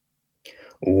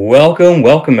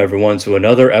Welcome everyone to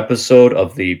another episode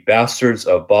of the Bastards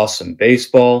of Boston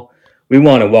Baseball. We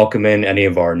want to welcome in any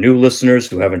of our new listeners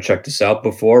who haven't checked us out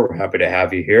before. We're happy to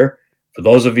have you here. For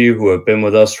those of you who have been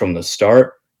with us from the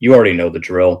start, you already know the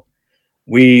drill.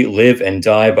 We live and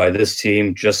die by this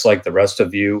team just like the rest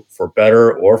of you, for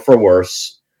better or for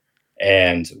worse,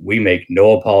 and we make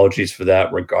no apologies for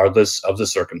that regardless of the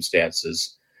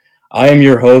circumstances. I am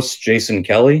your host, Jason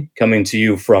Kelly, coming to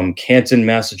you from Canton,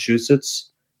 Massachusetts.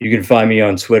 You can find me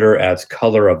on Twitter at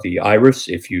Color of the Iris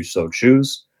if you so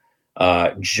choose.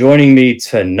 Joining me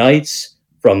tonight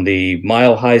from the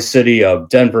mile-high city of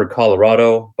Denver,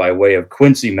 Colorado, by way of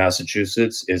Quincy,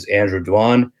 Massachusetts, is Andrew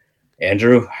Dwan.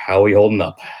 Andrew, how are we holding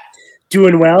up?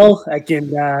 Doing well. I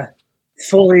can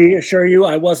fully assure you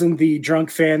I wasn't the drunk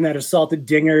fan that assaulted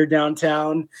Dinger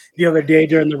downtown the other day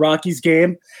during the Rockies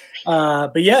game.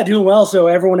 But yeah, doing well. So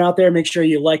everyone out there, make sure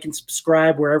you like and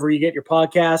subscribe wherever you get your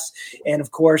podcasts, and of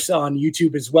course on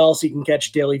YouTube as well, so you can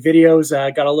catch daily videos.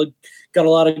 Got a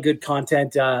lot of good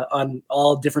content on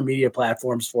all different media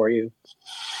platforms for you.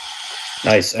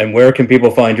 Nice. And where can people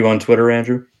find you on Twitter,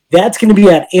 Andrew? That's going to be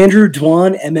at Andrew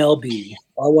Dwan MLB,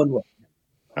 all one word.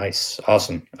 Nice.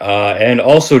 Awesome. And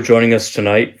also joining us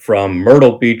tonight from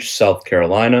Myrtle Beach, South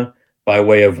Carolina, by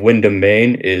way of Windham,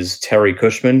 Maine, is Terry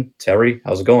Cushman. Terry,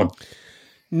 how's it going?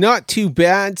 Not too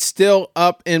bad. Still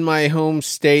up in my home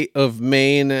state of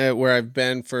Maine, where I've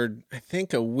been for, I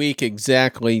think, a week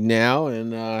exactly now,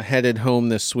 and headed home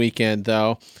this weekend,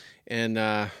 though. And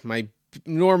my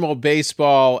normal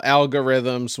baseball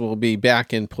algorithms will be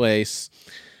back in place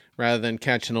rather than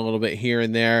catching a little bit here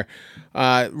and there.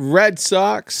 Red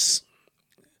Sox,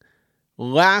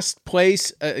 last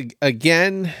place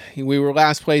again. We were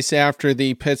last place after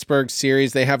the Pittsburgh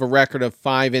series. They have a record of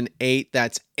 5-8.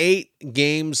 That's 8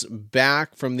 games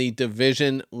back from the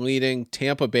division leading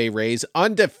Tampa Bay Rays,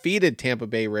 undefeated Tampa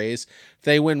Bay Rays. If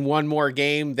they win one more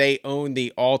game, they own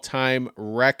the all-time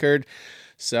record.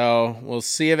 So we'll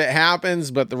see if it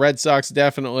happens, but the Red Sox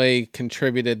definitely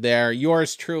contributed there.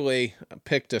 Yours truly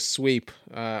picked a sweep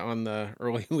on the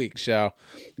early week show.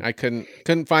 I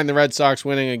couldn't find the Red Sox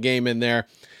winning a game in there.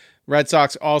 Red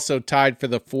Sox also tied for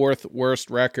the 4th worst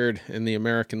record in the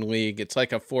American League. It's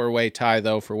like a 4-way tie,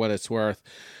 though, for what it's worth.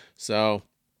 So,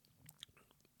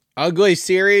 ugly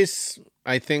series.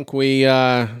 I think we,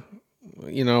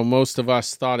 most of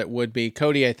us thought it would be.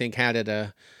 Cody, I think, had it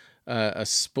a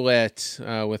split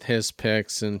with his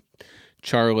picks, and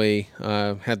Charlie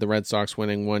had the Red Sox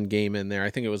winning one game in there. I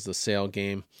think it was the Sale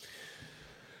game.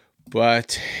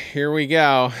 But here we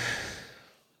go.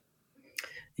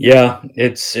 Yeah,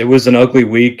 it was an ugly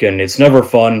week, and it's never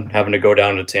fun having to go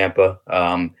down to Tampa.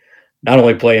 Not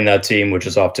only playing that team, which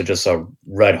is off to just a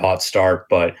red-hot start,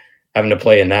 but having to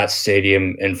play in that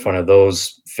stadium in front of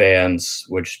those fans,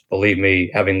 which, believe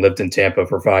me, having lived in Tampa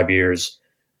for 5 years,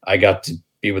 I got to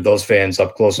be with those fans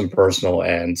up close and personal,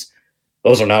 and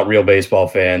those are not real baseball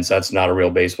fans. That's not a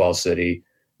real baseball city.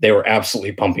 They were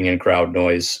absolutely pumping in crowd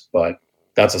noise, but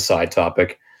that's a side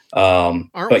topic.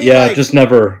 But yeah, like just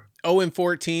never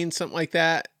 0-14, something like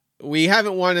that. We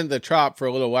haven't won in the Trop for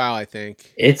a little while, I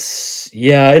think. It's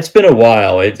been a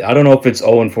while. I don't know if it's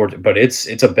 0-14, but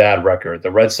it's a bad record.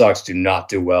 The Red Sox do not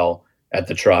do well at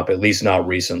the Trop, at least not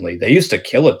recently. They used to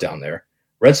kill it down there.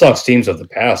 Red Sox teams of the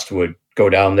past would go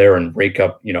down there and rake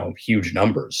up, huge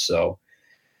numbers. So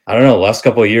I don't know. The last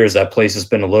couple of years, that place has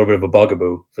been a little bit of a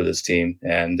bugaboo for this team.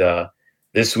 And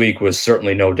this week was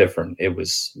certainly no different. It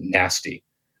was nasty.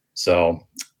 So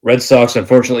Red Sox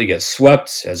unfortunately get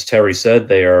swept. As Terry said,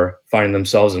 they are finding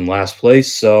themselves in last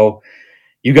place. So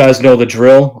you guys know the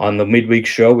drill. On the midweek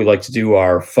show, we like to do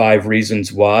our 5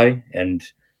 reasons why. And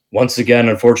once again,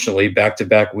 unfortunately,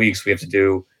 back-to-back weeks, we have to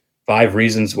do 5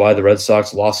 reasons why the Red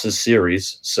Sox lost this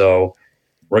series. So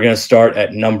we're going to start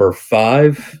at number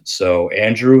 5. So,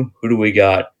 Andrew, who do we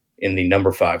got in the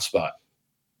number 5 spot?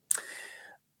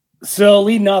 So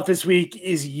leading off this week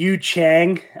is Yu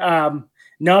Chang.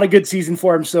 Not a good season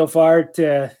for him so far,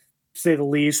 to say the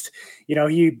least.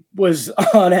 He was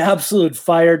on absolute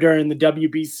fire during the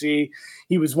WBC.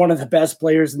 He was one of the best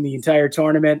players in the entire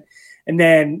tournament. And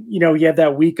then, he had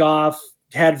that week off,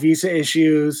 had visa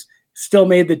issues, still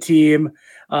made the team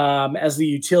as the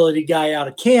utility guy out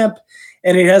of camp,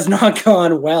 and it has not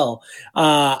gone well.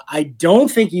 I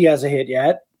don't think he has a hit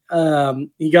yet.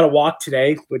 He got a walk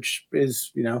today, which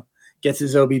is, gets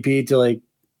his OBP to like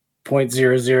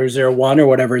 0.0001 or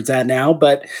whatever it's at now.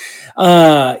 But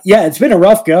it's been a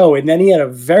rough go. And then he had a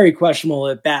very questionable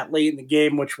at bat late in the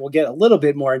game, which we'll get a little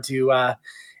bit more into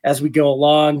as we go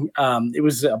along. It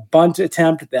was a bunt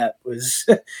attempt that was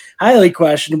highly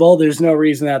questionable. There's no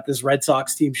reason that this Red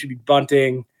Sox team should be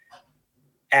bunting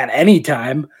at any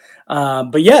time.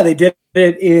 But yeah, they did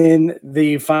it in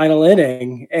the final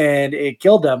inning and it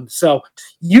killed them. So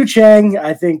Yu Chang,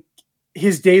 I think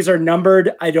his days are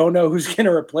numbered. I don't know who's going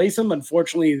to replace him.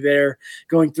 Unfortunately, they're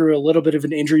going through a little bit of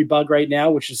an injury bug right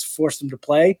now, which has forced them to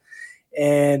play.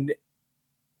 And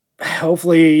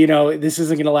hopefully, this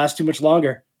isn't going to last too much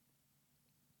longer.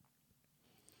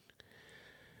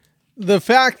 The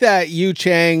fact that Yu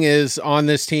Chang is on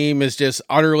this team is just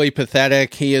utterly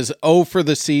pathetic. He is 0 for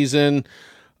the season.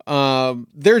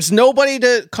 There's nobody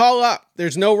to call up.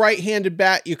 There's no right-handed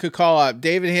bat you could call up.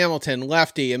 David Hamilton,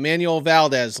 lefty. Emmanuel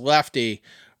Valdez, lefty.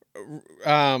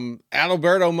 Adalberto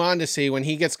Mondesi, when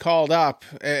he gets called up,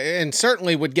 and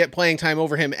certainly would get playing time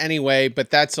over him anyway, but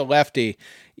that's a lefty.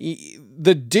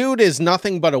 The dude is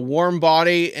nothing but a warm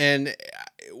body, and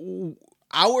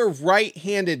our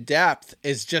right-handed depth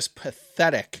is just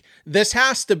pathetic. This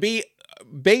has to be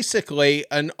basically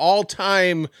an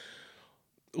all-time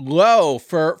low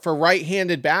for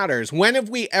right-handed batters. When have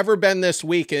we ever been this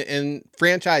weak in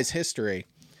franchise history?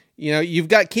 You've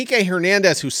got Kike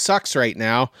Hernandez, who sucks right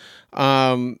now.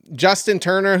 Justin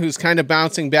Turner, who's kind of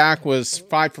bouncing back, was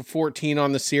 5 for 14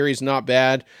 on the series. Not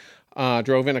bad.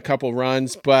 Drove in a couple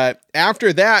runs. But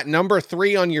after that, number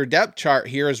 3 on your depth chart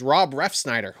here is Rob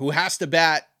Refsnyder, who has to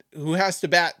bat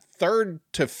 3rd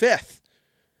to 5th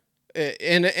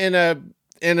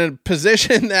in a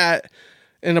position that,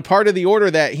 in a part of the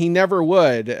order that he never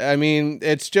would. I mean,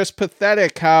 it's just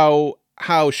pathetic how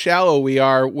shallow we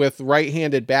are with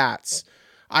right-handed bats.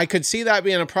 I could see that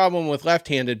being a problem with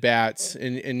left-handed bats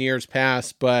in years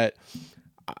past, but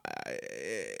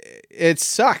it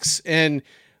sucks. And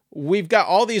we've got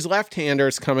all these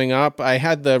left-handers coming up. I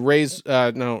had the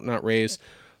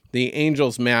the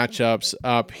Angels matchups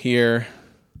up here.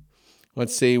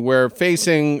 Let's see. We're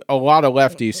facing a lot of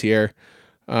lefties here.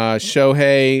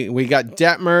 Shohei, we got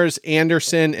Detmers,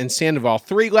 Anderson, and Sandoval.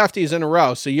 3 lefties in a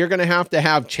row. So you're going to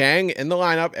have Chang in the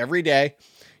lineup every day.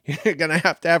 You're going to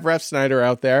have Refsnyder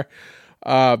out there.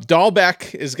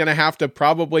 Dahlbeck is going to have to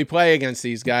probably play against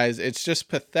these guys. It's just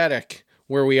pathetic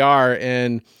where we are.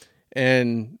 And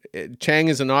Chang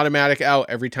is an automatic out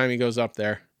every time he goes up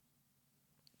there.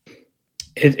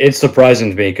 It's surprising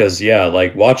to me because,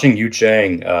 watching Yu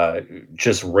Chang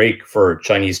just rake for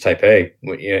Chinese Taipei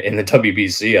in the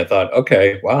WBC, I thought,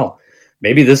 okay, wow,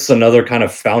 maybe this is another kind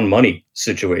of found money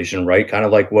situation, right? Kind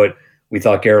of like what we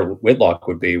thought Garrett Whitlock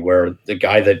would be, where the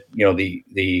guy that,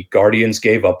 the Guardians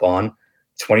gave up on,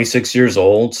 26 years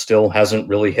old, still hasn't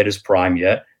really hit his prime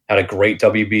yet, had a great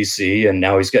WBC, and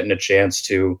now he's getting a chance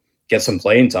to get some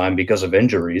playing time because of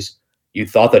injuries. You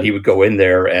thought that he would go in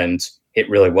there and hit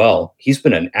really well. He's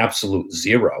been an absolute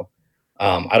zero.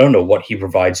 I don't know what he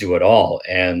provides you at all.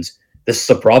 And this is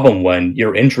a problem when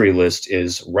your injury list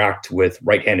is racked with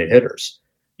right-handed hitters.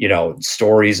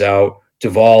 Story's out.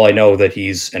 Duvall, I know that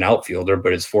he's an outfielder,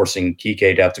 but it's forcing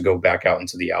Kike to have to go back out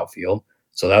into the outfield.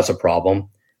 So that's a problem.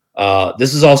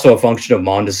 This is also a function of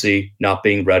Mondesi not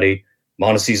being ready.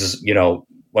 Mondesi's,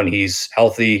 when he's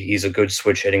healthy, he's a good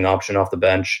switch hitting option off the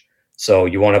bench. So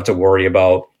you won't have to worry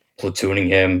about platooning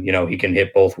him. He can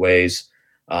hit both ways.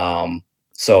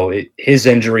 His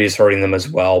injury is hurting them as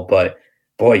well. But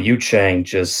boy, Yu Chang,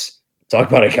 just talk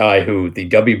about a guy who the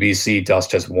WBC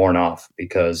dust has worn off,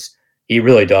 because he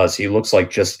really does. He looks like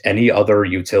just any other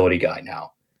utility guy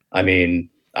now. I mean,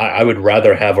 I would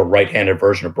rather have a right-handed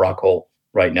version of Brock Holt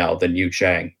right now than Yu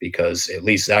Chang, because at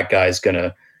least that guy's going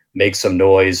to make some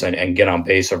noise and get on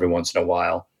base every once in a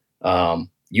while.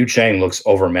 Yu Chang looks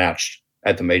overmatched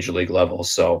at the major league level.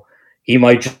 So he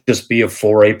might just be a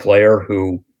 4A player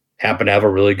who happened to have a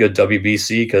really good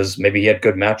WBC because maybe he had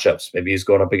good matchups. Maybe he's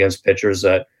going up against pitchers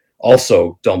that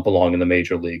also don't belong in the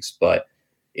major leagues. But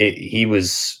he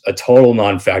was a total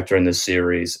non-factor in this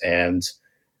series. And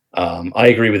I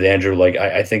agree with Andrew.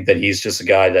 I think that he's just a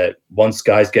guy that once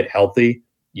guys get healthy,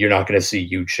 you're not going to see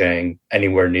Yu Chang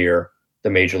anywhere near the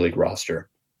major league roster.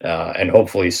 And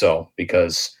hopefully so,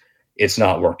 because it's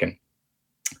not working.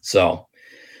 So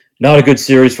not a good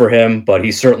series for him, but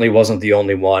he certainly wasn't the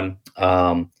only one.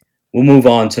 We'll move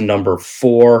on to number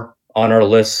 4 on our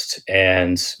list,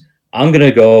 and I'm going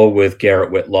to go with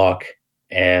Garrett Whitlock.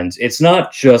 And it's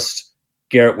not just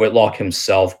Garrett Whitlock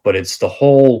himself, but it's the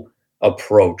whole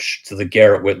approach to the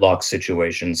Garrett Whitlock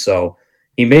situation. So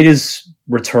he made his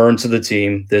return to the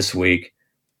team this week,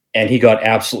 and he got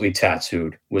absolutely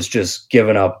tattooed, was just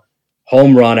giving up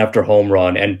home run after home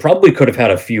run, and probably could have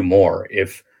had a few more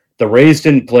if the Rays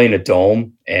didn't play in a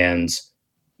dome and,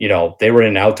 they were in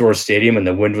an outdoor stadium and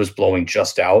the wind was blowing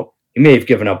just out. He may have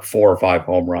given up 4 or 5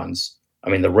 home runs. I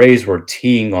mean, the Rays were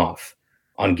teeing off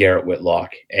on Garrett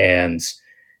Whitlock. And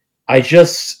I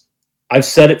I've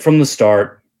said it from the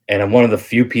start, and I'm one of the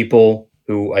few people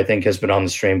who I think has been on the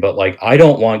stream, but like, I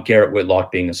don't want Garrett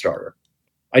Whitlock being a starter.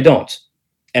 I don't.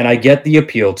 And I get the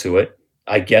appeal to it.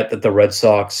 I get that the Red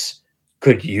Sox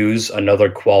could use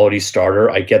another quality starter.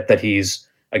 I get that he's,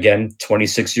 again,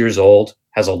 26 years old,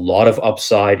 has a lot of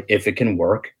upside if it can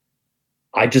work.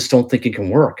 I just don't think it can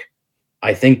work.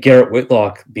 I think Garrett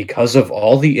Whitlock, because of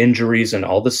all the injuries and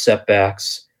all the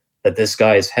setbacks that this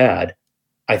guy has had,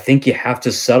 I think you have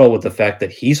to settle with the fact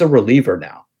that he's a reliever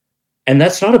now. And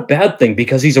that's not a bad thing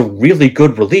because he's a really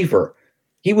good reliever.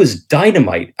 He was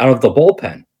dynamite out of the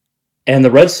bullpen. And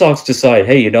the Red Sox decide,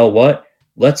 hey, you know what?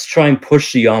 Let's try and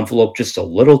push the envelope just a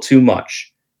little too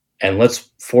much. And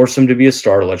let's force him to be a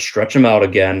starter. Let's stretch him out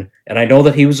again. And I know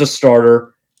that he was a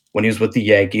starter when he was with the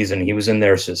Yankees and he was in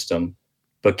their system.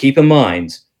 But keep in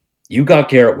mind, you got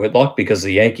Garrett Whitlock because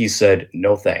the Yankees said,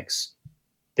 no thanks.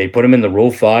 They put him in the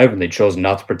Rule 5 and they chose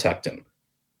not to protect him.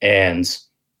 And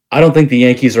I don't think the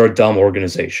Yankees are a dumb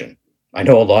organization. I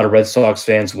know a lot of Red Sox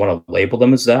fans want to label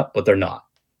them as that, but they're not.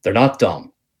 They're not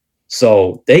dumb.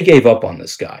 So they gave up on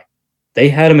this guy. They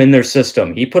had him in their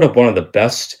system. He put up one of the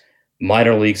best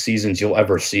minor league seasons you'll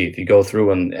ever see. If you go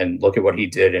through and look at what he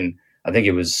did in, I think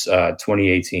it was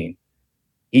 2018.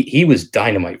 He was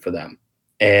dynamite for them.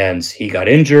 And he got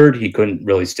injured. He couldn't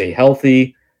really stay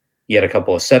healthy. He had a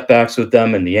couple of setbacks with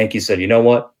them. And the Yankees said, you know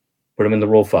what? Put him in the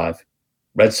Rule 5.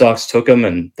 Red Sox took him,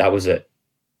 and that was it.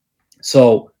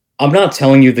 So I'm not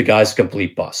telling you the guy's a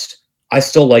complete bust. I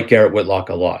still like Garrett Whitlock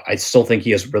a lot. I still think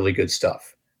he has really good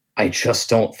stuff. I just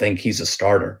don't think he's a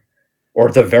starter. Or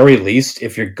at the very least,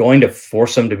 if you're going to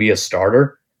force him to be a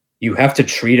starter, you have to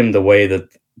treat him the way that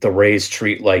the Rays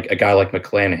treat like a guy like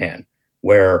McClanahan,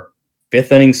 where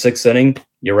 5th inning, 6th inning,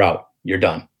 you're out. You're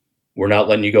done. We're not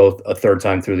letting you go a third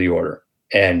time through the order.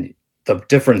 And the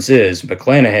difference is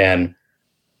McClanahan,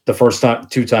 the first time,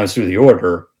 2 times through the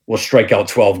order, will strike out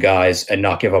 12 guys and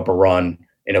not give up a run,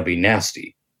 and it'll be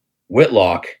nasty.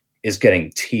 Whitlock is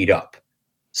getting teed up.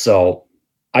 So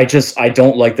I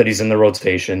don't like that he's in the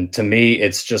rotation. To me,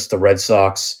 it's just the Red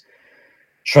Sox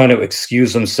trying to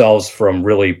excuse themselves from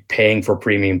really paying for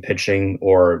premium pitching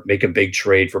or make a big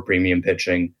trade for premium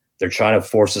pitching. They're trying to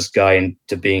force this guy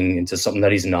into something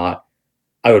that he's not.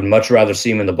 I would much rather see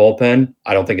him in the bullpen.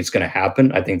 I don't think it's going to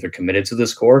happen. I think they're committed to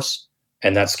this course,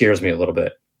 and that scares me a little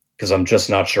bit because I'm just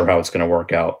not sure how it's going to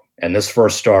work out. And this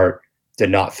first start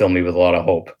did not fill me with a lot of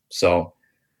hope. So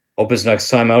hope his next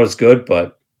time out is good,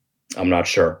 but I'm not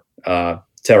sure.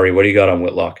 Terry, what do you got on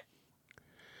Whitlock?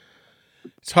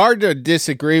 It's hard to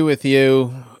disagree with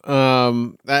you.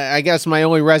 I guess my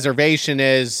only reservation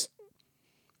is,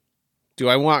 do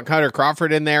I want Cutter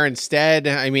Crawford in there instead?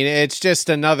 I mean, it's just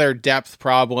another depth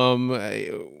problem.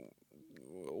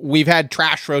 We've had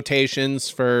trash rotations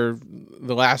for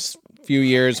the last few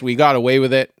years. We got away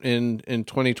with it in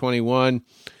 2021.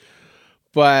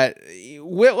 But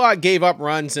Whitlock gave up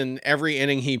runs in every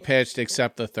inning he pitched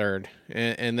except the third.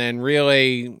 And then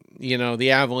really,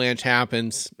 the avalanche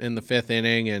happens in the 5th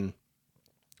inning. And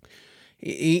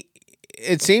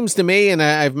it seems to me, and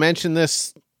I've mentioned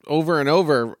this over and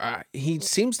over, he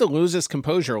seems to lose his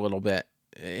composure a little bit.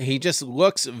 He just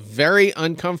looks very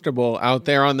uncomfortable out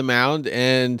there on the mound.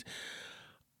 And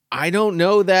I don't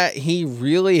know that he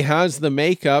really has the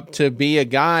makeup to be a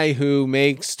guy who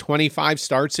makes 25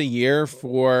 starts a year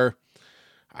for,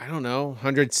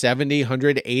 170,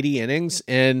 180 innings.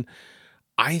 And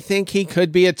I think he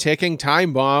could be a ticking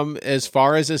time bomb as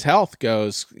far as his health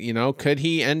goes. Could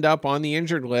he end up on the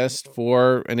injured list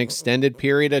for an extended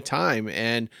period of time?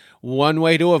 And one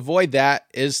way to avoid that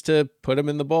is to put him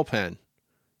in the bullpen.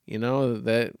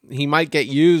 That he might get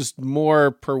used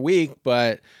more per week,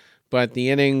 but the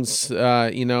innings,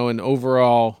 and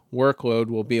overall workload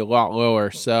will be a lot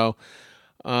lower. So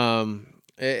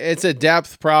it's a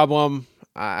depth problem.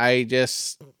 I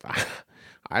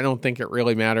don't think it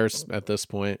really matters at this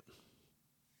point.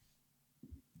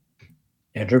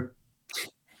 Andrew?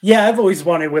 Yeah, I've always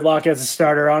wanted Whitlock as a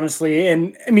starter, honestly.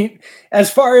 And I mean, as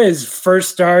far as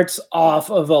first starts off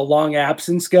of a long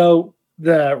absence go,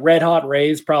 the Red Hot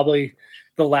Rays probably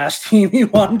the last team he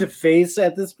wanted to face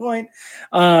at this point.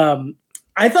 I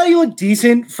thought he looked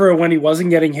decent for when he wasn't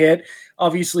getting hit.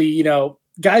 Obviously,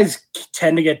 guys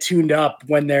tend to get tuned up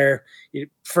when they're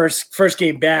first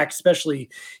game back, especially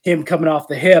him coming off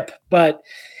the hip. But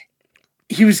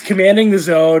he was commanding the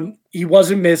zone. He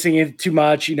wasn't missing it too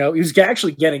much. He was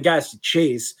actually getting guys to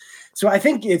chase. So I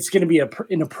think it's going to be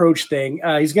an approach thing.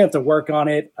 He's going to have to work on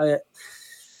it.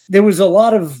 There was a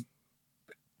lot of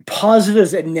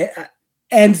positives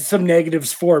and some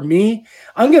negatives for me.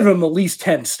 I'm giving him at least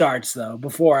 10 starts, though,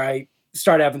 before I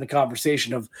start having the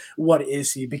conversation of what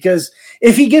is he? Because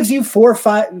if he gives you 4 or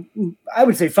 5, I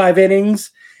would say 5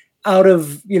 innings out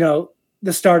of,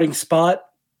 the starting spot,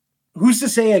 who's to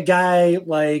say a guy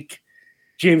like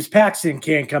James Paxton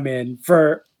can't come in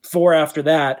for 4 after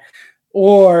that,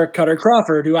 or Cutter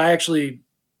Crawford, who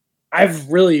I've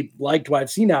really liked what I've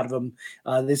seen out of him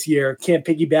this year. Can't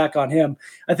piggyback on him.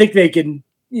 I think they can,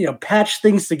 patch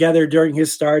things together during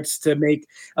his starts to make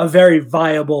a very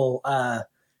viable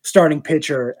starting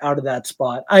pitcher out of that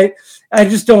spot. I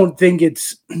just don't think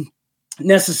it's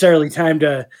necessarily time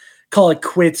to call it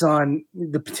quits on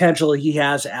the potential he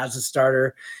has as a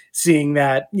starter, seeing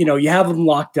that, you have him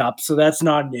locked up. So that's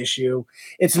not an issue.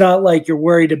 It's not like you're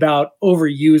worried about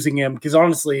overusing him, because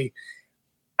honestly,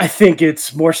 I think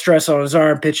it's more stress on his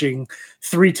arm pitching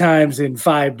 3 times in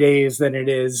 5 days than it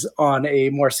is on a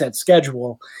more set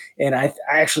schedule. And I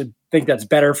actually think that's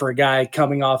better for a guy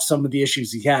coming off some of the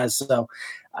issues he has. So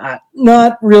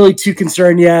not really too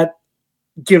concerned yet.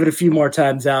 Give it a few more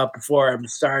times out before I'm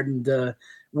starting to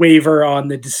waver on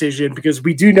the decision, because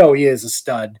we do know he is a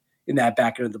stud in that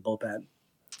back end of the bullpen.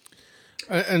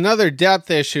 Another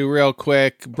depth issue real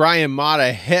quick. Brian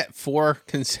Mata hit 4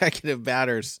 consecutive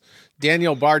batters,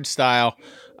 Daniel Bard style,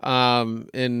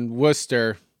 in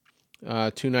Worcester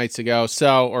 2 nights ago.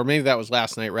 So, or maybe that was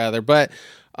last night rather. But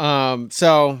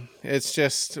so it's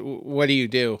just, what do you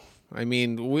do? I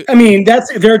mean,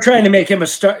 they're trying to make him a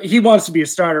star. He wants to be a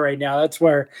starter right now. That's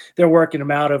where they're working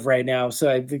him out of right now. So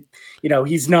I think,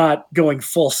 he's not going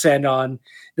full send on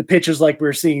the pitches like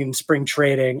we're seeing in spring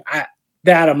trading.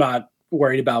 I'm not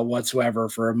worried about whatsoever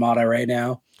for Mata right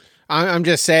now. I'm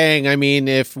just saying,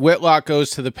 if Whitlock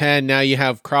goes to the pen, now you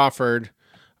have Crawford,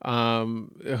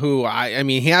 who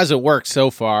he hasn't worked so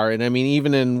far. And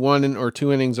even in 1 or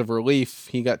 2 innings of relief,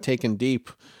 he got taken deep.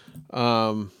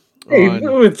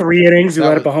 With 3 innings, he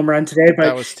let up a home run today,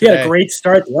 but he had a great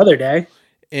start the other day.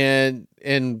 And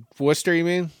in Worcester, you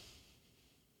mean?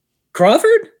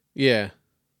 Crawford? Yeah.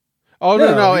 Oh,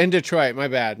 no, in Detroit. My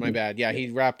bad. Yeah,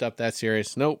 he wrapped up that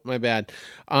series. Nope, my bad.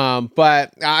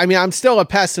 But, I'm still a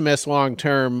pessimist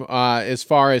long-term as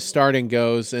far as starting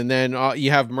goes. And then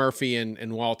you have Murphy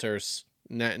and Walters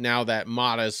now that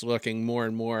Mata's looking more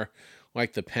and more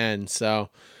like the pen. So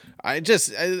I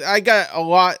got a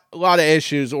lot of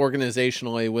issues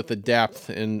organizationally with the depth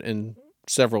in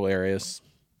several areas.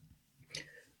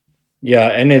 Yeah,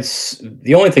 and it's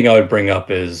the only thing I would bring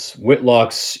up is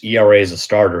Whitlock's ERA as a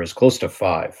starter is close to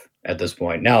 5 at this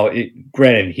point. Now,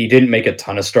 granted, he didn't make a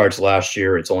ton of starts last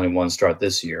year. It's only 1 start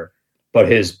this year, but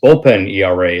his bullpen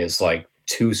ERA is like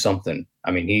 2 something.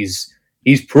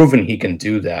 He's proven he can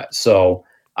do that. So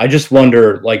I just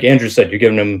wonder, like Andrew said, you're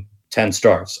giving him 10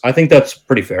 starts. I think that's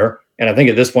pretty fair. And I think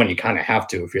at this point you kind of have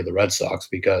to if you're the Red Sox,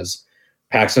 because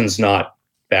Paxton's not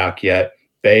back yet.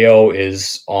 Bayo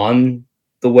is on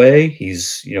the way.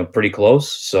 He's, pretty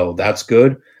close. So that's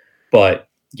good. But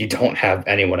you don't have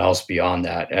anyone else beyond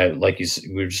that.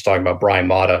 We were just talking about Brian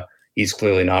Mata. He's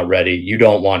clearly not ready. You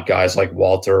don't want guys like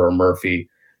Walter or Murphy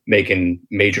making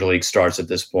major league starts at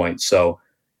this point. So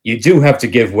you do have to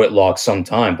give Whitlock some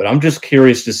time, but I'm just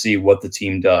curious to see what the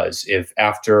team does if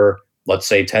after, let's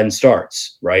say, 10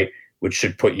 starts, right, which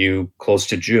should put you close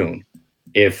to June,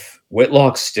 if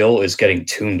Whitlock still is getting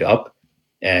tuned up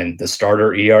and the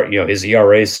starter his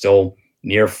ERA is still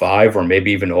near 5 or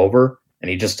maybe even over, and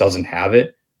he just doesn't have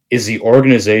it, is the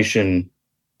organization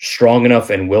strong enough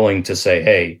and willing to say,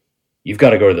 hey, you've got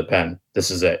to go to the pen.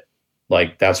 This is it.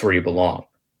 Like, that's where you belong.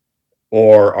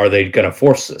 Or are they going to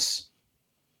force this?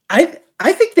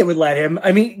 I think they would let him.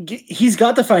 He's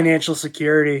got the financial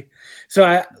security,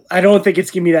 so I don't think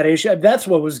it's gonna be that issue. That's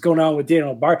what was going on with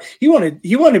Daniel Bard. He wanted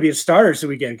to be a starter so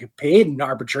we get paid in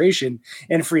arbitration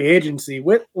and free agency.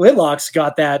 Whitlock's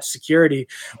got that security,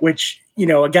 which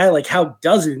a guy like Howe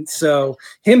doesn't. So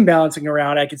him bouncing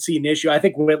around, I could see an issue. I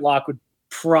think Whitlock would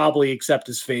probably accept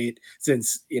his fate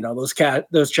since those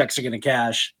checks are going to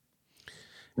cash.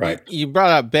 Right. You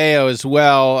brought up Bayo as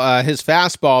well. His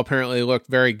fastball apparently looked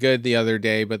very good the other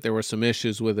day, but there were some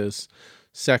issues with his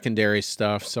secondary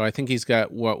stuff. So I think he's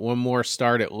got, 1 more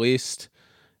start at least.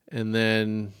 And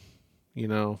then,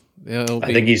 I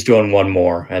think he's doing 1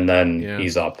 more and then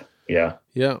he's up. Yeah.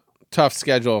 Yeah. Tough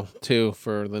schedule too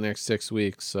for the next 6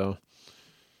 weeks. So.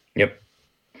 Yep.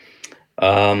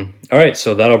 All right.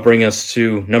 So that'll bring us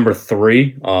to number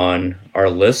 3 on our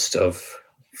list of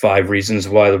 5 reasons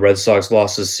why the Red Sox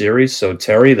lost this series. So,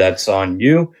 Terry, that's on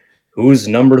you. Who's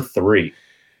number 3?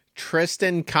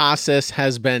 Tristan Casas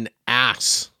has been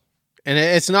ass. And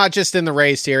it's not just in the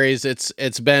Rays series.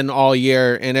 It's been all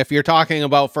year. And if you're talking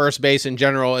about first base in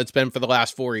general, it's been for the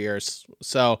last 4 years.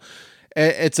 So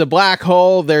it's a black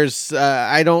hole. There's,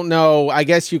 I don't know. I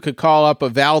guess you could call up a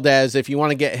Valdez if you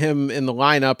want to get him in the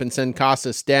lineup and send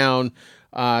Casas down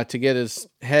to get his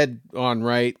head on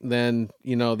right. Then,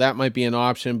 that might be an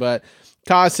option. But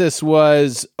Casas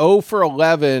was 0 for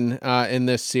 11 in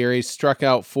this series, struck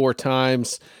out 4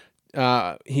 times.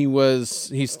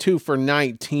 He's 2 for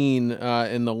 19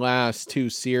 in the last 2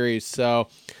 series. So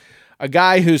a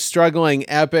guy who's struggling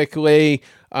epically.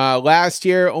 Last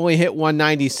year only hit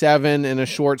 197 in a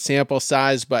short sample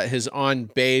size, but his on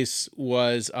base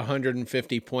was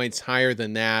 150 points higher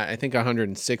than that. I think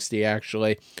 160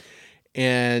 actually.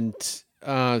 And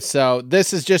so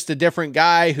this is just a different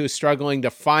guy who's struggling to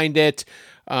find it.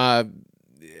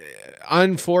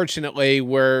 Unfortunately,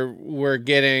 we're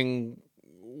going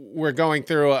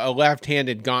through a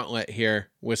left-handed gauntlet here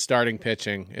with starting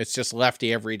pitching. It's just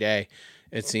lefty every day,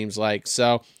 it seems like.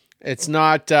 So it's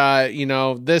not,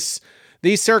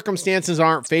 these circumstances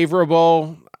aren't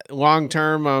favorable long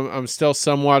term. I'm still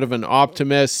somewhat of an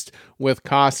optimist with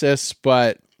Casas,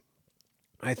 but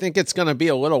I think it's going to be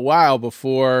a little while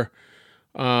before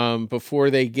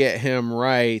they get him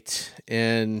right.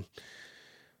 And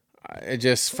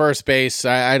just first base,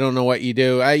 I don't know what you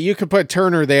do. You could put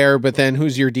Turner there, but then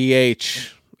who's your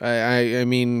DH? I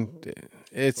mean,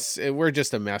 we're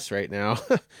just a mess right now.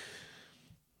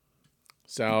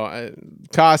 So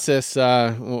Casas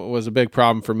was a big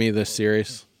problem for me this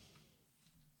series.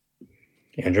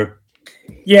 Andrew?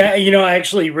 Yeah, I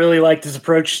actually really liked his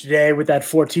approach today with that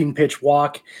 14-pitch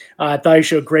walk. I thought he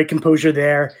showed great composure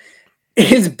there.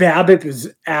 His BABIP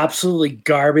is absolutely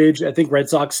garbage. I think Red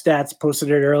Sox stats posted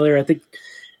it earlier. I think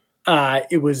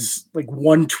it was like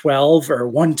 112 or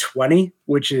 120,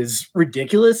 which is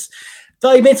ridiculous.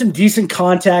 Thought he made some decent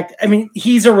contact. I mean,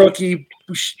 he's a rookie.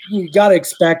 You got to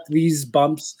expect these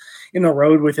bumps in the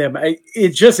road with him. It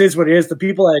just is what it is. The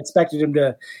people that expected him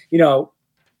to,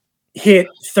 hit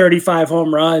 35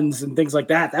 home runs and things like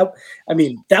that.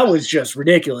 That was just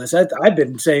ridiculous. I've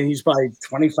been saying he's probably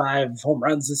 25 home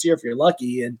runs this year if you're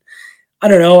lucky. And I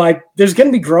don't know. There's going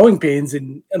to be growing pains,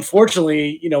 and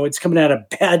unfortunately, it's coming at a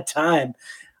bad time.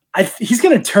 He's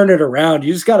going to turn it around.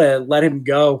 You just got to let him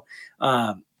go.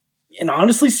 And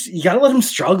honestly, you got to let him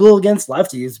struggle against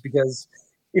lefties, because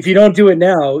if you don't do it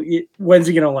now, when's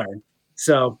he going to learn?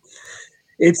 So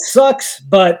it sucks,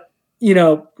 but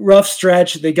rough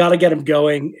stretch. They got to get him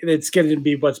going. It's going to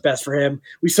be what's best for him.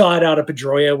 We saw it out of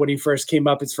Pedroia when he first came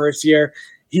up his first year.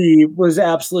 He was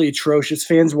absolutely atrocious.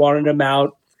 Fans wanted him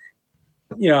out.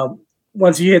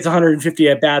 Once he hits 150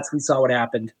 at bats, we saw what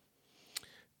happened.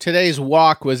 Today's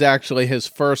walk was actually his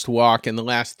first walk in the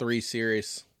last 3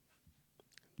 series.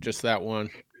 Just that one.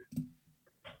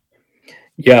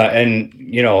 Yeah, and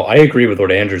I agree with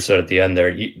what Andrew said at the end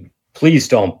there. Please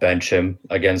don't bench him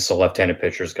against the left-handed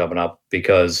pitchers coming up,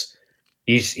 because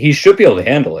he should be able to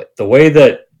handle it. The way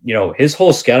that his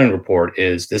whole scouting report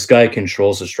is, this guy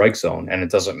controls the strike zone, and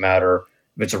it doesn't matter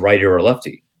if it's a righty or a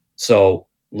lefty. So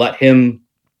let him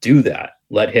do that.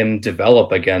 Let him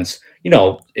develop against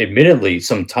admittedly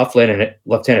some tough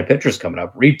left-handed pitchers coming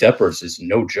up. Reed Deppers is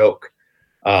no joke.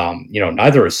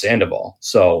 Neither is Sandoval.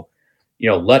 So,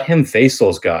 let him face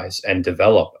those guys and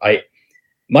develop.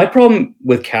 My problem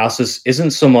with Casas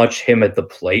isn't so much him at the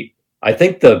plate. I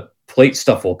think the plate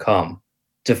stuff will come.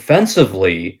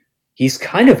 Defensively, he's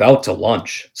kind of out to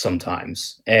lunch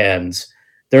sometimes. And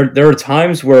there are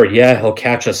times where, he'll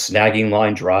catch a snagging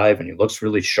line drive and he looks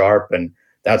really sharp, and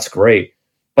that's great.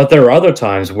 But there are other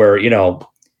times where,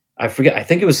 I forget, I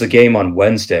think it was the game on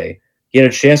Wednesday. He had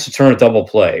a chance to turn a double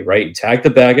play, right? He tagged the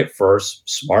bag at first,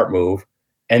 smart move,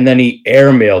 and then he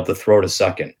airmailed the throw to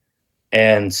second.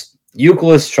 And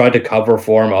Euclid tried to cover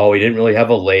for him. Oh, he didn't really have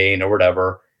a lane or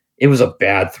whatever. It was a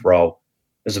bad throw.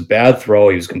 It was a bad throw.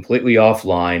 He was completely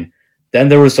offline. Then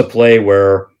there was a play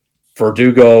where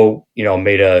Verdugo,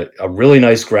 made a really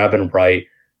nice grab and right.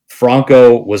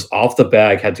 Franco was off the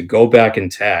bag, had to go back and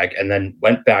tag, and then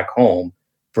went back home.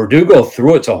 Verdugo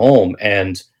threw it to home,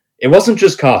 and it wasn't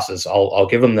just Casas. I'll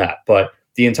give him that. But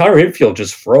the entire infield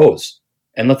just froze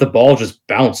and let the ball just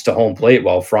bounce to home plate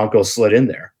while Franco slid in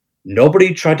there.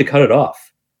 Nobody tried to cut it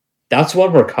off. That's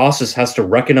one where Casas has to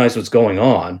recognize what's going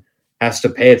on, has to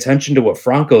pay attention to what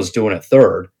Franco's doing at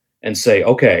third, and say,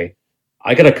 okay,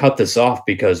 I got to cut this off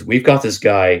because we've got this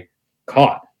guy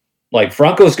caught. Like,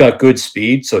 Franco's got good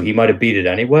speed, so he might have beat it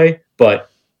anyway, but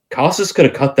Casas could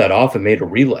have cut that off and made a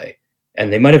relay,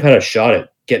 and they might have had a shot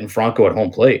at getting Franco at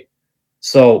home plate.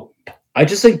 So I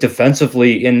just think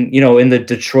defensively, in the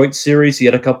Detroit series, he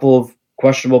had a couple of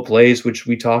questionable plays, which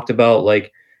we talked about.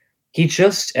 Like, he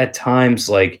just at times,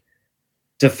 like,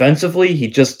 defensively, he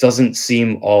just doesn't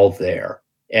seem all there.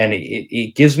 And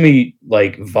it gives me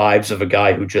like vibes of a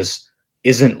guy who just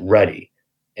isn't ready.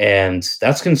 And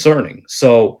that's concerning.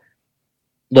 So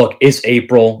look, it's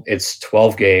April, it's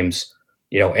 12 games.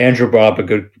 Andrew brought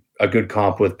up a good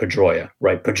comp with Pedroia,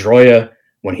 right? Pedroia,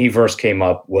 when he first came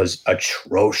up, was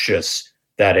atrocious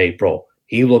that April.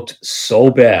 He looked so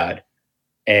bad.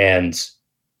 And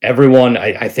everyone,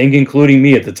 I think, including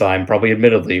me at the time, probably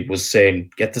admittedly, was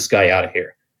saying, get this guy out of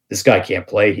here. This guy can't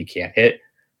play. He can't hit.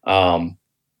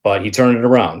 But he turned it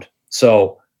around.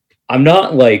 So I'm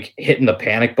not like hitting the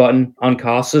panic button on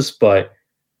Casas, but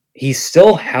he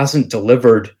still hasn't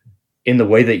delivered in the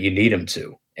way that you need him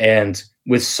to. And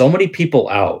with so many people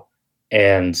out,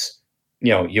 and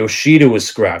Yoshida was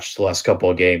scratched the last couple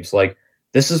of games, like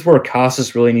this is where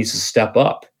Casas really needs to step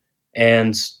up.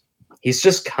 And he's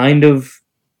just kind of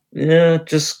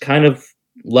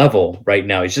level right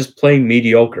now. He's just playing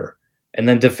mediocre. And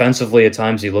then defensively at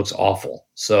times he looks awful.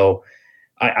 So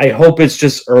I hope it's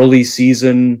just early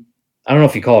season. I don't know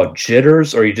if you call it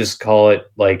jitters or you just call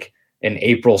it like an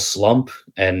April slump.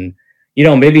 And,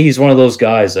 maybe he's one of those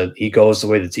guys that he goes the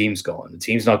way the team's going. The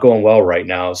team's not going well right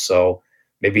now. So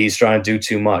maybe he's trying to do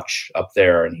too much up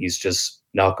there and he's just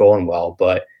not going well.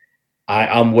 But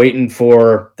I'm waiting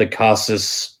for the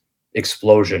Casas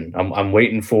explosion. I'm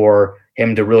waiting for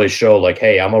him to really show like,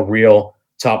 hey, I'm a real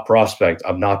top prospect.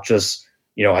 I'm not just,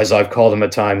 as I've called him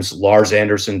at times, Lars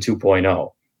Anderson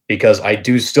 2.0, because I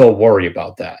do still worry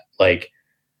about that. Like,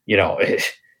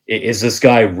 is this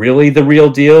guy really the real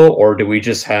deal, or do we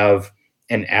just have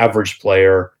an average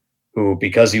player who,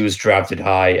 because he was drafted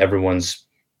high, everyone's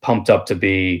pumped up to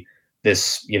be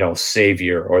this,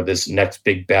 savior or this next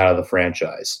big bat of the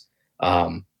franchise?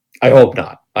 I hope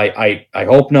not. I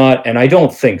hope not, and I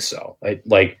don't think so.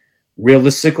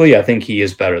 Realistically, I think he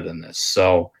is better than this.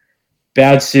 So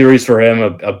bad series for him,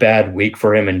 a bad week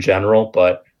for him in general,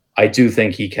 but I do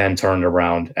think he can turn it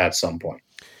around at some point.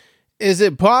 Is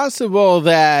it possible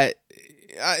that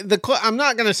I'm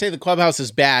not going to say the clubhouse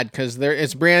is bad because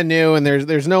it's brand new and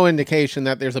there's no indication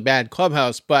that there's a bad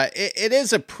clubhouse, but it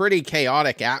is a pretty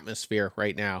chaotic atmosphere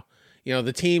right now.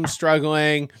 The team's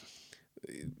struggling.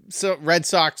 So Red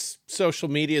Sox social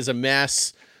media is a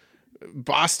mess.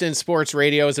 Boston sports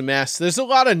radio is a mess. There's a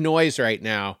lot of noise right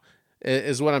now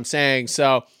is what I'm saying.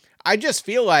 So I just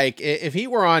feel like if he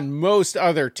were on most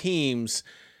other teams,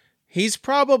 he's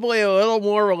probably a little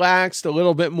more relaxed, a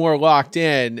little bit more locked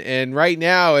in. And right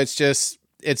now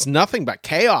it's nothing but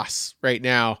chaos right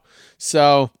now.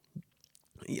 So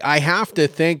I have to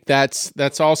think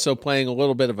that's also playing a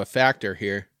little bit of a factor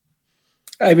here.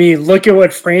 I mean, look at what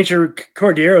Franchy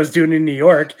Cordero is doing in New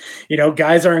York.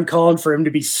 Guys aren't calling for him to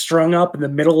be strung up in the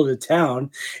middle of the town,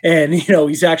 and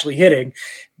he's actually hitting.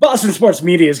 Boston sports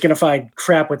media is going to find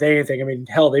crap with anything. I mean,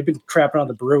 hell, they've been crapping on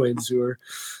the Bruins, who are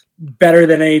better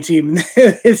than any team in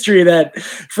the history of that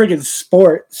friggin'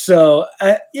 sport. So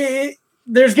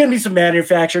there's going to be some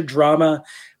manufactured drama.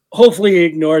 Hopefully, he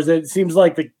ignores it. It seems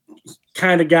like the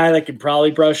kind of guy that can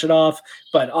probably brush it off,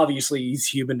 but obviously he's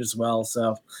human as well.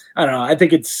 So I don't know. I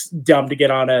think it's dumb to get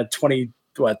on a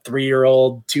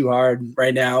 3-year-old too hard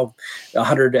right now,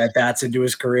 100 at bats into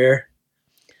his career.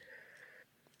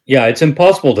 Yeah, it's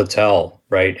impossible to tell,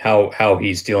 right, how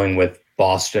he's dealing with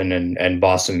Boston and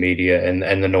Boston media and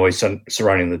the noise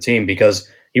surrounding the team, because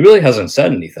he really hasn't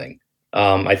said anything.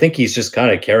 I think he's just kind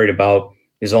of carried about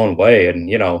his own way, and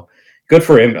good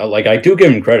for him. Like, I do give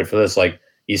him credit for this. Like,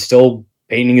 he's still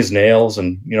painting his nails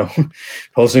and,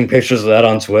 posting pictures of that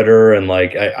on Twitter. And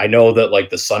like, I know that like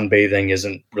the sunbathing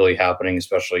isn't really happening,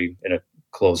 especially in a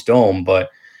closed dome. But,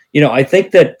 I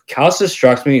think that Casas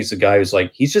strikes me as a guy who's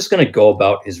like, he's just going to go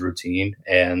about his routine.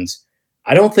 And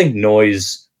I don't think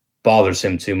noise bothers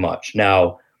him too much.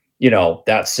 Now,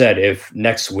 that said, if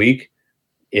next week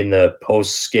in the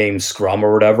post-game scrum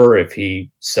or whatever, if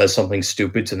he says something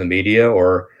stupid to the media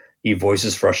or he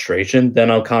voices frustration,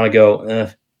 then I'll kind of go,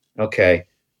 okay,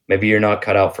 maybe you're not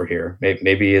cut out for here.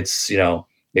 Maybe it's,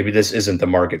 maybe this isn't the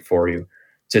market for you.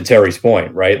 To Terry's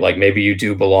point, right? Like maybe you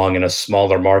do belong in a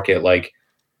smaller market, like,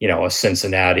 a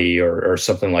Cincinnati or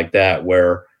something like that,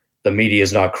 where the media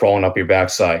is not crawling up your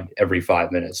backside every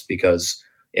 5 minutes, because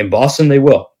in Boston they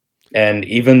will. And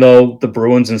even though the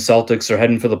Bruins and Celtics are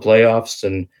heading for the playoffs,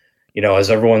 and,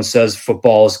 as everyone says,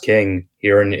 football is king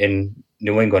here in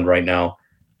New England right now,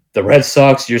 the Red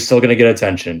Sox, you're still going to get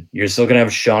attention. You're still going to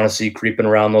have Shaughnessy creeping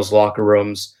around those locker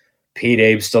rooms. Pete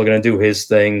Abe's still going to do his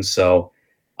thing. So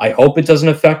I hope it doesn't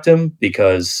affect him,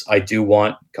 because I do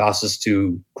want Casas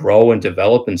to grow and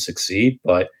develop and succeed.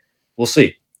 But we'll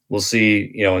see. We'll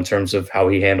see, in terms of how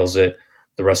he handles it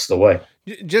the rest of the way.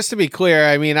 Just to be clear,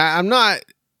 I mean, I'm not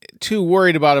too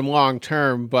worried about him long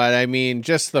term, but I mean,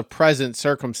 just the present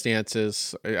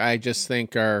circumstances, I just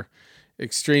think are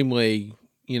extremely,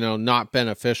 not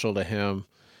beneficial to him.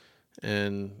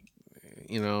 And,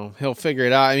 he'll figure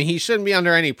it out. I mean, he shouldn't be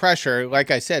under any pressure.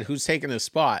 Like I said, who's taking his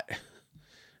spot?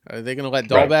 Are they going to let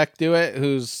Dahlbeck do it?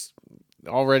 Who's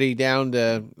already down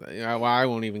to, well, I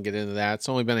won't even get into that. It's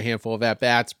only been a handful of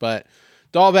at-bats, but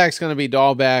Dahlbeck's going to be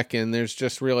Dahlbeck, and there's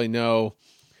just really no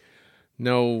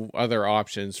other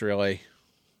options, really.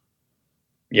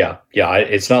 Yeah.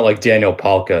 It's not like Daniel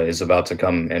Palka is about to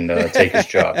come and take his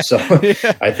job. So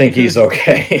yeah. I think he's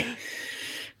okay.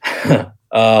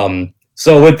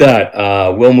 So with that,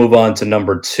 we'll move on to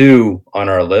number 2 on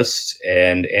our list.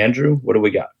 And Andrew, what do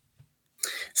we got?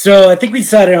 So I think we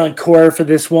decided on Cora for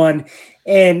this one.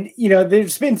 And,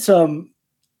 there's been some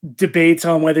debates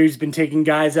on whether he's been taking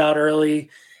guys out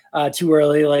too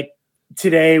early, like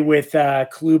today with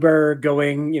Kluber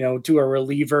going, to a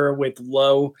reliever with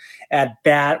Lowe at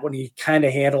bat when he kind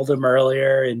of handled him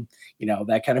earlier. And,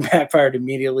 that kind of backfired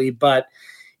immediately. But,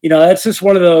 that's just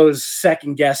one of those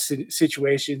second guess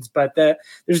situations. But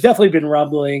there's definitely been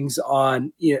rumblings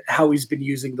on how he's been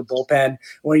using the bullpen,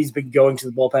 when he's been going to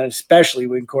the bullpen, especially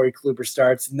when Corey Kluber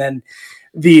starts. And then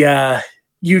the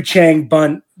Yu Chang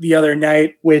bunt the other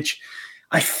night, which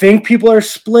I think people are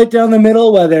split down the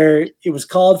middle, whether it was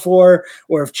called for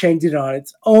or if Chang did it on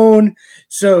its own.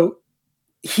 So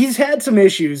he's had some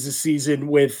issues this season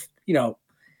with,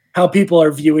 how people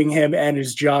are viewing him and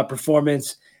his job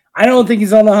performance. I don't think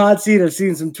he's on the hot seat. I've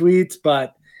seen some tweets,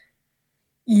 but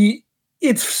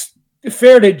it's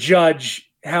fair to judge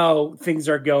how things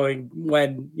are going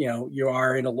when, you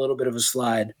are in a little bit of a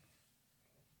slide.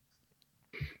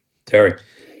 Terry.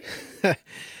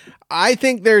 I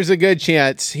think there's a good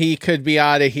chance he could be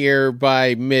out of here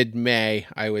by mid-May,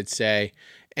 I would say.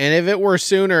 And if it were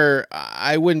sooner,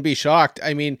 I wouldn't be shocked.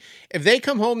 I mean, if they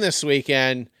come home this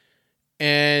weekend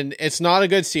and it's not a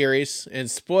good series, and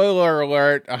spoiler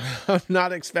alert, I'm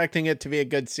not expecting it to be a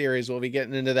good series. We'll be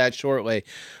getting into that shortly.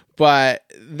 But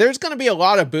there's going to be a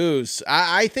lot of boos.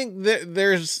 I think that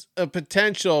there's a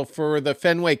potential for the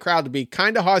Fenway crowd to be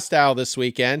kind of hostile this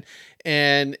weekend.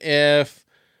 And if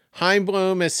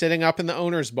Heimblum is sitting up in the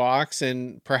owner's box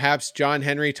and perhaps John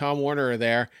Henry, Tom Warner are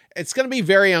there, it's going to be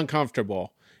very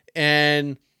uncomfortable.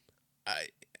 And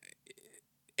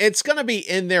it's going to be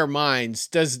in their minds.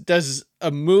 Does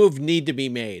a move need to be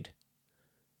made?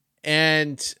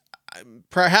 And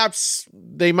perhaps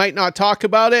they might not talk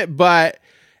about it, but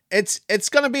it's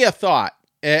going to be a thought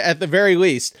at the very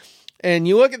least. And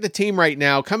you look at the team right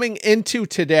now coming into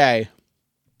today,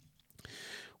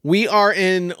 we are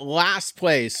in last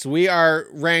place. We are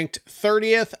ranked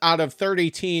 30th out of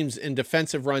 30 teams in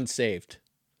defensive runs saved.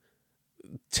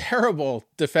 Terrible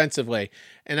defensively.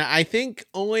 And I think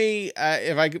only,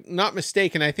 if I'm not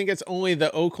mistaken, I think it's only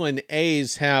the Oakland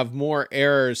A's have more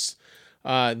errors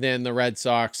than the Red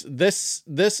Sox. This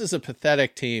is a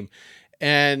pathetic team.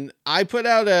 And I put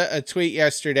out a tweet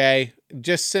yesterday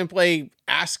just simply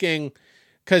asking,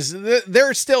 because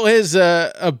there still is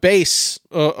a base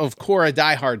of Cora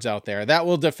diehards out there that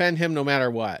will defend him no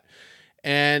matter what.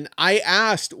 And I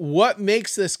asked, what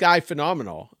makes this guy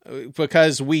phenomenal?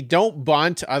 Because we don't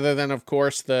bunt, other than, of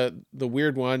course, the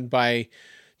weird one by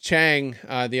Chang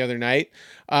the other night.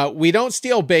 We don't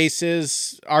steal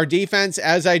bases. Our defense,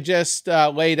 as I just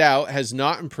laid out, has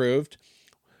not improved.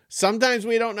 Sometimes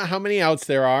we don't know how many outs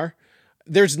there are.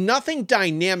 There's nothing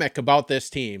dynamic about this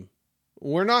team.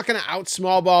 We're not going to out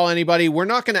small ball anybody. We're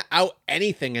not going to out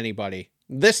anything anybody.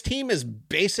 This team is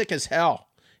basic as hell.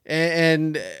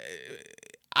 And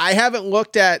I haven't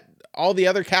looked at all the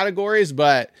other categories,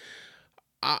 but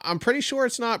I'm pretty sure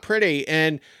it's not pretty.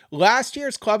 And last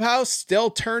year's clubhouse still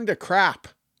turned to crap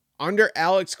under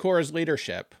Alex Cora's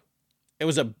leadership. It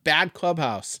was a bad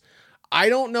clubhouse. I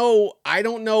don't know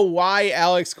why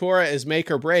Alex Cora is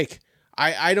make or break.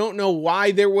 I don't know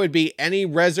why there would be any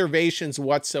reservations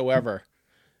whatsoever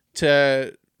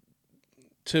to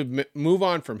move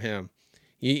on from him.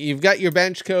 You've got your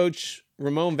bench coach,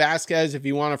 Ramon Vasquez, if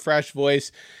you want a fresh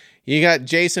voice. You got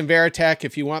Jason Varitek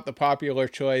if you want the popular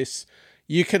choice.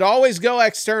 You could always go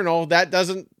external. That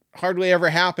doesn't hardly ever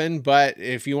happen, but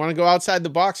if you want to go outside the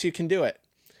box, you can do it.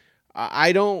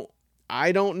 I don't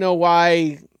know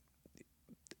why.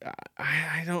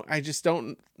 I just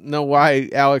don't know why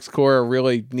Alex Cora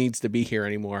really needs to be here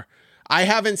anymore. I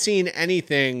haven't seen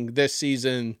anything this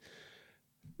season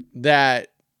that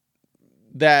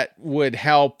would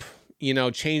help,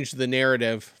 change the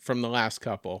narrative from the last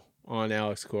couple on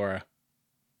Alex Cora.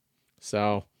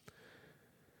 So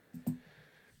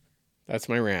that's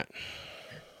my rant.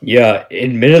 Yeah,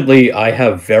 admittedly, I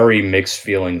have very mixed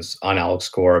feelings on Alex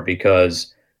Cora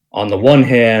because, on the one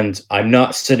hand, I'm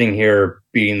not sitting here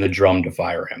beating the drum to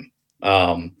fire him.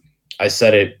 Um, I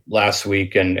said it last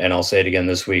week, and I'll say it again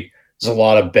this week. There's a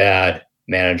lot of bad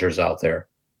managers out there,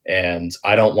 and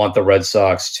I don't want the Red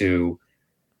Sox to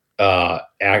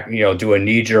do a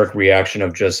knee jerk reaction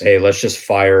of just, hey, let's just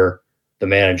fire the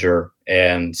manager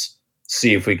and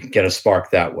see if we can get a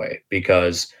spark that way.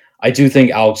 Because I do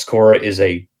think Alex Cora is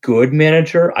a good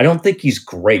manager. I don't think he's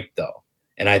great though.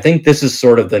 And I think this is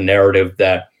sort of the narrative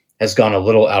that has gone a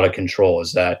little out of control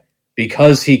is that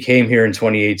because he came here in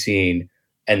 2018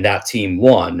 and that team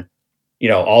won,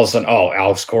 all of a sudden, oh,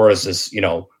 Alex Cora is this,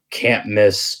 can't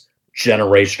miss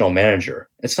generational manager.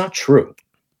 It's not true.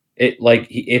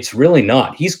 It's really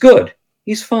not. He's good.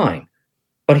 He's fine.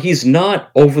 But he's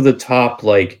not over the top,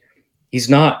 like he's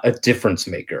not a difference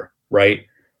maker, right?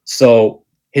 So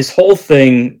his whole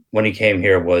thing when he came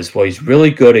here was, well, he's really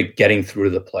good at getting through to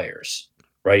the players,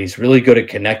 right? He's really good at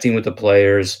connecting with the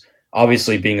players,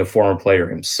 obviously being a former player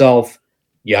himself,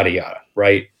 yada yada,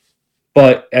 right?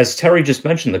 But as Terry just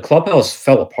mentioned, the clubhouse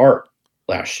fell apart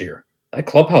last year. That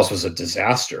clubhouse was a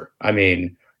disaster. I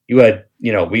mean, you had,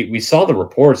 we saw the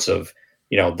reports of,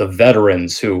 the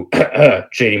veterans who,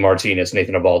 JD Martinez,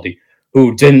 Nathan Eovaldi,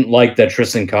 who didn't like that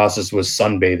Tristan Casas was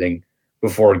sunbathing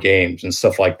before games and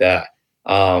stuff like that.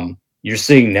 You're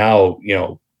seeing now,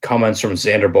 comments from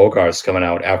Xander Bogaerts coming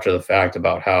out after the fact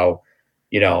about how,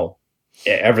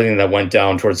 everything that went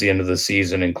down towards the end of the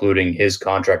season, including his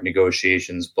contract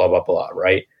negotiations, blah, blah, blah,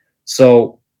 right?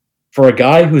 So for a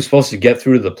guy who's supposed to get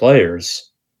through to the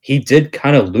players, he did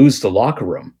kind of lose the locker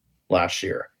room last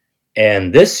year.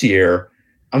 And this year,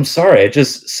 I'm sorry,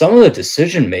 some of the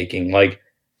decision making,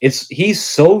 he's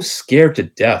so scared to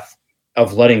death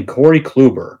of letting Corey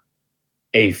Kluber,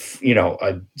 a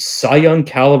Cy Young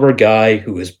caliber guy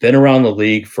who has been around the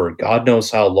league for God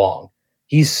knows how long.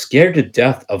 He's scared to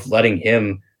death of letting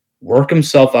him work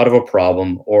himself out of a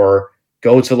problem or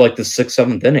go to like the 6th,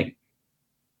 7th inning.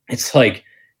 It's like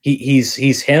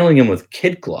he's handling him with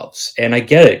kid gloves. And I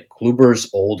get it. Kluber's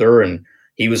older and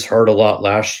he was hurt a lot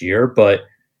last year, but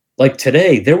like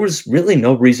today, there was really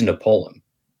no reason to pull him.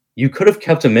 You could have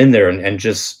kept him in there and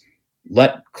just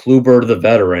let Kluber, the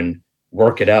veteran,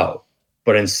 work it out.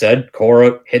 But instead,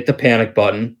 Cora hit the panic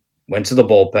button, went to the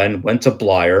bullpen, went to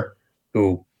Blyer,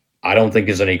 who I don't think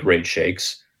is any great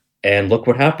shakes. And look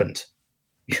what happened.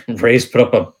 Rays put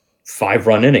up a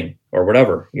 5-run inning or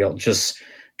whatever, just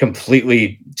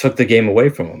completely took the game away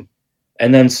from him.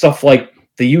 And then stuff like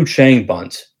the Yu Chang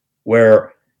bunt,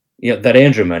 where, that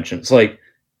Andrew mentioned. It's like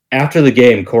after the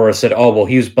game, Cora said, oh, well,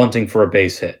 he was bunting for a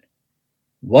base hit.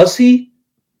 Was he?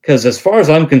 Because as far as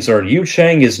I'm concerned, Yu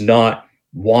Chang is not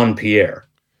Juan Pierre.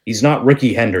 He's not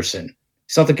Ricky Henderson.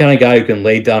 He's not the kind of guy who can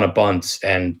lay down a bunt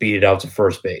and beat it out to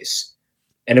first base.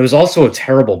 And it was also a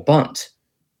terrible bunt.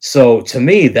 So to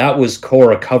me, that was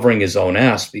Cora covering his own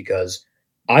ass because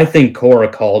I think Cora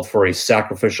called for a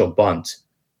sacrificial bunt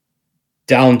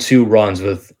down 2 runs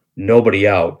with nobody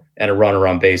out and a runner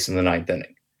on base in the 9th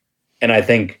inning. And I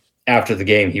think after the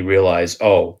game, he realized,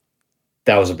 oh,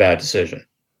 that was a bad decision.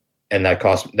 And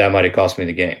that might have cost me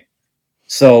the game.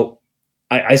 So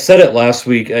I said it last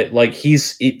week,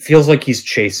 it feels like he's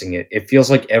chasing it. It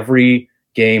feels like every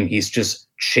game he's just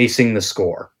chasing the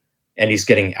score and he's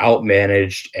getting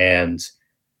outmanaged and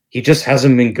he just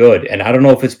hasn't been good. And I don't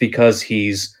know if it's because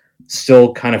he's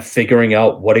still kind of figuring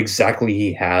out what exactly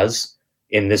he has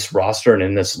in this roster and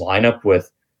in this lineup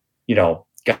with,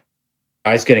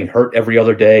 guys getting hurt every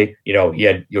other day. He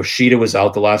had Yoshida was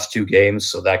out the last 2 games.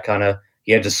 So that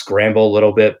he had to scramble a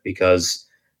little bit because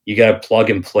you got to plug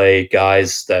and play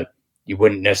guys that you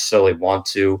wouldn't necessarily want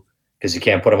to because you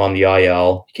can't put them on the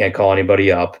IL. You can't call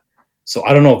anybody up. So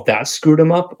I don't know if that screwed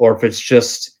him up or if it's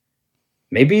just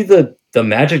maybe the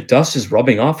magic dust is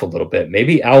rubbing off a little bit.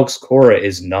 Maybe Alex Cora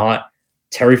is not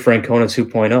Terry Francona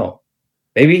 2.0.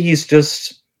 Maybe he's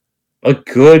just a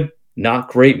good, not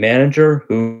great manager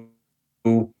who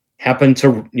happened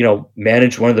to,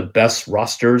 manage one of the best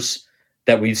rosters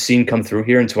that we've seen come through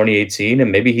here in 2018.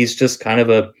 And maybe he's just kind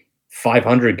of a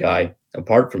 500 guy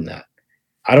apart from that.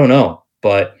 I don't know,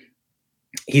 but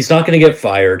he's not going to get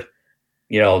fired.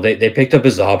 They picked up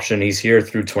his option. He's here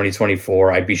through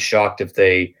 2024. I'd be shocked if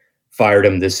they fired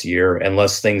him this year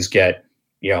unless things get,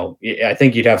 I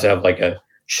think you'd have to have like a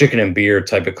chicken and beer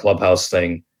type of clubhouse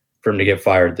thing for him to get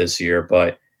fired this year.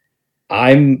 But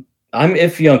I'm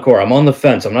iffy on Cora. I'm on the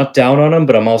fence. I'm not down on him,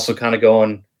 but I'm also kind of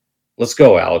going, let's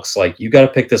go, Alex. Like, you got to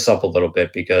pick this up a little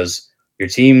bit because your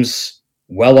team's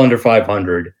well under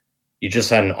 500. You just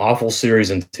had an awful series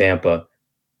in Tampa.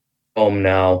 Home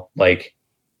now. Like,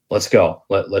 let's go.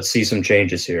 Let's see some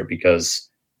changes here, because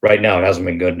right now it hasn't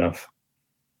been good enough.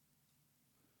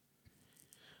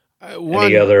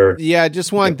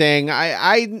 Just one thing.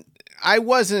 I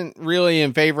wasn't really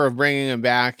in favor of bringing him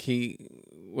back. He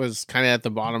was kind of at the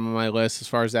bottom of my list as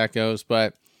far as that goes,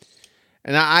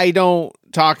 and I don't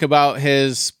talk about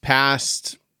his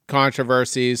past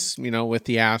controversies, with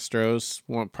the Astros,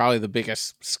 probably the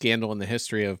biggest scandal in the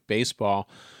history of baseball.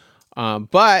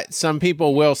 But some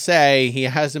people will say he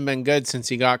hasn't been good since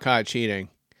he got caught cheating.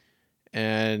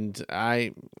 And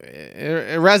it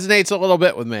resonates a little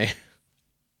bit with me.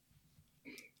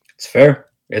 It's fair.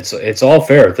 It's all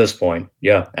fair at this point.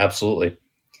 Yeah, absolutely.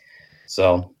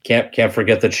 So can't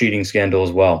forget the cheating scandal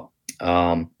as well.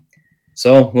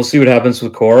 So we'll see what happens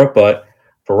with Cora, but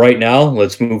for right now,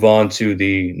 let's move on to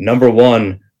the number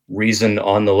one reason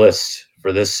on the list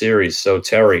for this series. So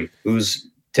Terry, who's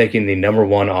taking the number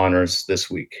one honors this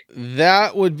week?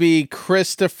 That would be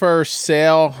Christopher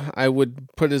Sale. I would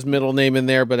put his middle name in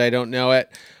there, but I don't know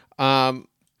it. I'm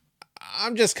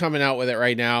just coming out with it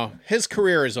right now. His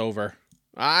career is over.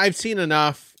 I've seen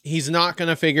enough. He's not going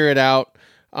to figure it out.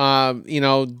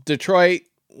 Detroit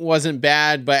wasn't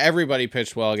bad, but everybody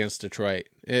pitched well against Detroit.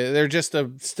 They're just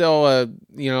still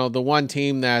the one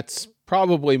team that's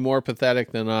probably more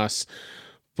pathetic than us,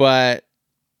 but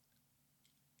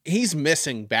he's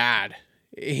missing bad.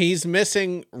 He's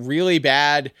missing really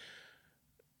bad.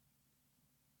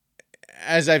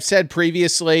 As I've said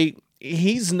previously,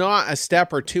 he's not a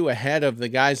step or two ahead of the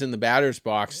guys in the batter's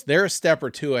box. They're a step or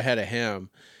two ahead of him.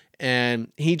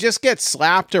 And he just gets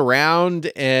slapped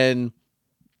around. And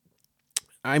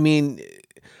I mean,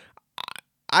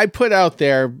 I put out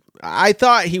there, I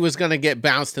thought he was going to get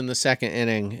bounced in the second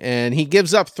inning, and he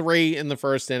gives up 3 in the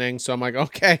first inning. So I'm like,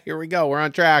 okay, here we go. We're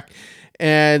on track.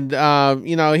 And,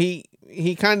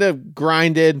 he kind of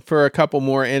grinded for a couple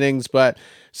more innings, but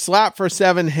slapped for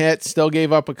 7 hits, still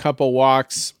gave up a couple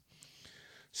walks,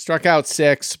 struck out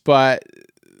 6, but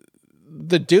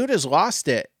the dude has lost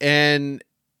it. And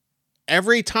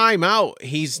every time out,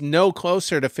 he's no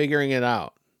closer to figuring it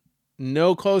out.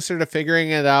 No closer to figuring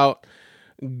it out.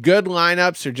 Good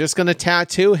lineups are just going to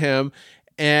tattoo him.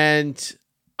 And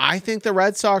I think the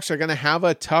Red Sox are going to have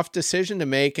a tough decision to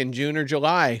make in June or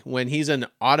July when he's an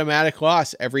automatic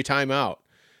loss every time out.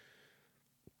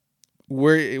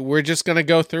 We're just going to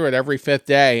go through it every 5th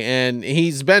day. And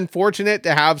he's been fortunate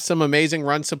to have some amazing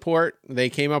run support. They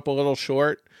came up a little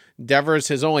short. Devers,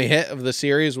 his only hit of the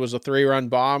series was a 3-run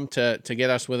bomb to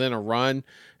get us within a run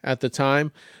at the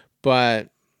time. But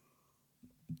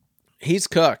he's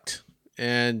cooked.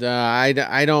 And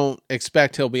I don't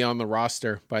expect he'll be on the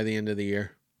roster by the end of the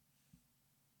year.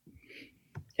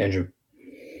 Andrew.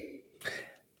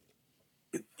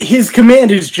 His command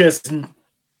is just,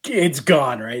 it's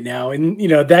gone right now. And,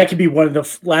 that could be one of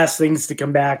the last things to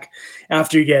come back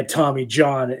after you get Tommy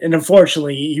John. And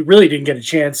unfortunately, he really didn't get a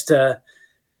chance to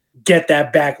get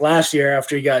that back last year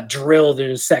after he got drilled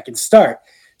in his second start.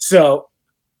 So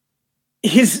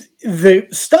the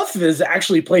stuff is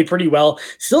actually played pretty well.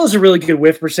 Still has a really good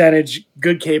whiff percentage,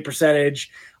 good K percentage.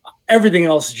 Everything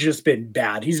else has just been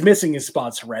bad. He's missing his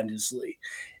spots horrendously.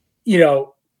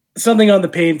 Something on the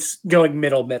paint's going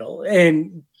middle.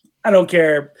 And I don't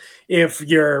care if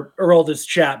you're Aroldis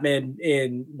Chapman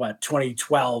in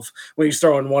 2012 when he's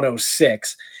throwing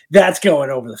 106. That's going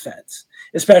over the fence,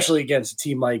 especially against a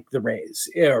team like the Rays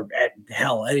or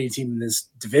hell, any team in this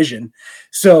division.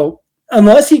 So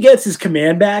unless he gets his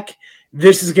command back,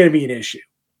 this is going to be an issue.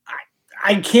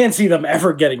 I can't see them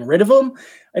ever getting rid of him.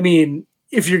 I mean,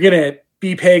 if you're going to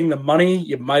be paying the money,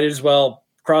 you might as well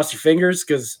cross your fingers,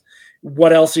 because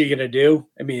what else are you going to do?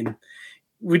 I mean,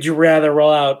 would you rather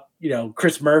roll out,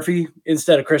 Chris Murphy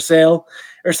instead of Chris Sale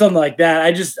or something like that?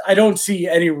 I don't see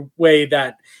any way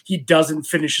that he doesn't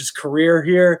finish his career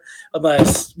here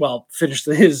unless, finish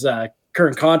his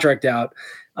current contract out,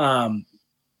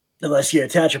 unless you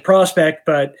attach a prospect.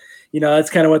 But, that's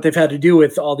kind of what they've had to do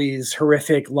with all these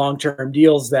horrific long-term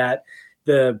deals that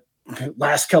the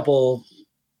last couple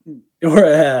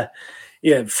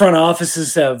front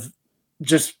offices have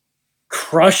just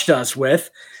crushed us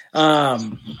with.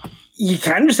 You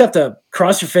kind of just have to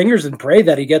cross your fingers and pray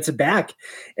that he gets it back.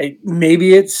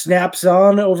 Maybe it snaps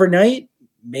on overnight.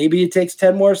 Maybe it takes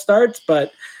 10 more starts,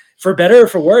 but for better or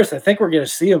for worse, I think we're going to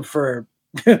see him for,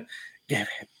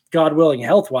 God willing,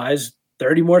 health-wise,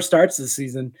 30 more starts this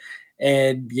season.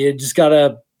 And you just got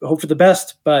to hope for the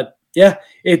best. But, yeah,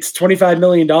 it's $25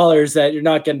 million that you're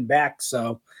not getting back.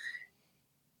 So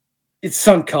it's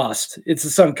sunk cost. It's a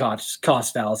sunk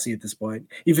cost fallacy at this point.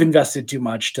 You've invested too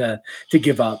much to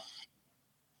give up.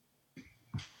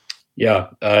 Yeah.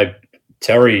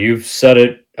 Terry, you've said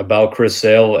it about Chris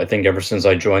Sale, I think ever since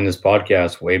I joined this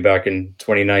podcast way back in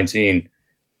 2019,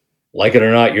 like it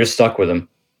or not, you're stuck with him.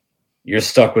 You're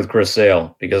stuck with Chris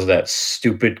Sale because of that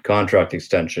stupid contract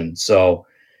extension. So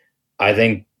I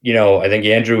think, I think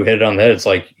Andrew hit it on the head. It's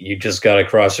like you just got to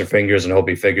cross your fingers and hope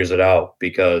he figures it out,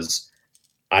 because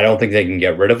I don't think they can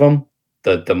get rid of him.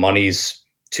 The money's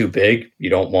too big. You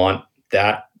don't want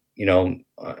that,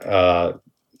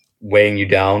 weighing you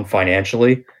down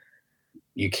financially.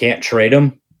 You can't trade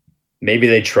him. Maybe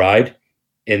they tried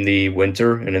in the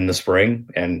winter and in the spring,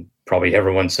 and probably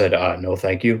everyone said, no,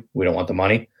 thank you. We don't want the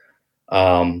money.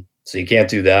 So you can't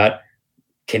do that.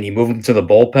 Can you move him to the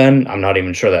bullpen? I'm not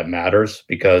even sure that matters,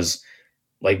 because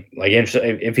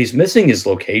if he's missing his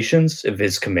locations, if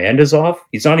his command is off,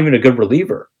 he's not even a good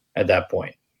reliever at that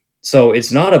point. So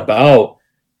it's not about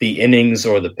the innings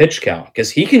or the pitch count, because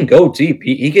he can go deep.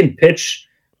 He can pitch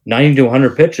 90 to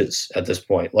 100 pitches at this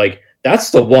point. Like,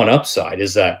 that's the one upside,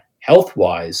 is that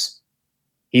health-wise,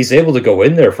 he's able to go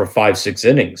in there for 5-6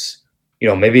 innings,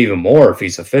 maybe even more if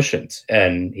he's efficient,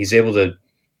 and he's able to,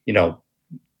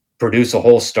 produce a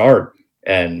whole start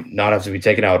and not have to be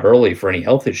taken out early for any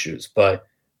health issues. But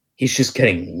he's just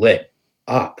getting lit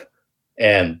up,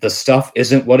 and the stuff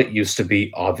isn't what it used to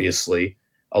be, obviously.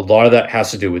 A lot of that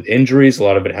has to do with injuries. A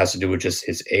lot of it has to do with just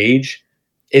his age.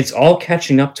 It's all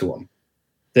catching up to him.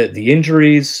 The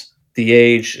injuries, the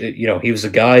age, he was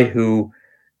a guy who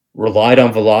relied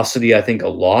on velocity, I think, a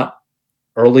lot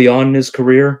early on in his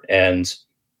career, and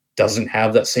doesn't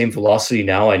have that same velocity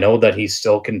now. I know that he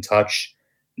still can touch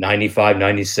 95,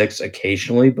 96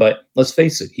 occasionally, but let's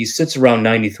face it, he sits around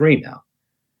 93 now.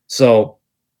 So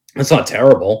it's not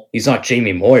terrible. He's not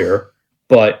Jamie Moyer,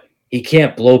 but he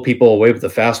can't blow people away with the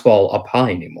fastball up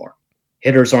high anymore.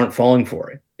 Hitters aren't falling for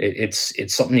it.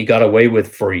 It's something he got away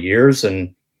with for years,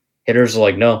 and hitters are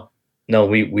like, no,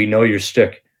 we know your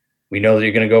stick. We know that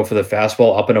you're going to go for the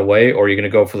fastball up and away, or you're going to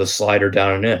go for the slider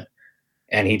down and in.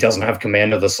 And he doesn't have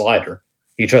command of the slider.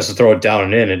 He tries to throw it down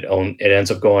and in, and it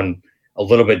ends up going a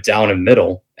little bit down and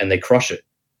middle, and they crush it.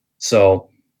 So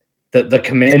the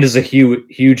command is a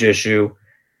huge issue.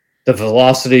 The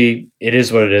velocity, it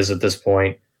is what it is at this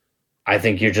point. I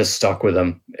think you're just stuck with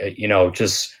him.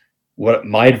 Just what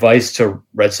my advice to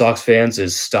Red Sox fans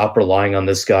is: stop relying on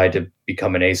this guy to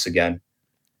become an ace again.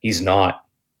 He's not.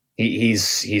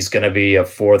 He's going to be a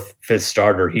 4th, 5th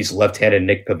starter. He's left-handed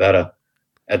Nick Pivetta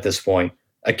at this point.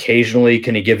 Occasionally,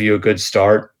 can he give you a good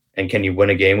start, and can you win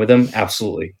a game with him?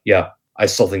 Absolutely. Yeah, I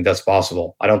still think that's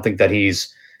possible. I don't think that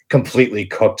he's completely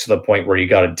cooked to the point where you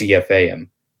got to DFA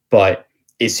him. But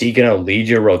is he going to lead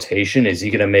your rotation? Is he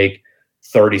going to make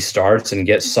 30 starts and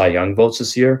get Cy Young votes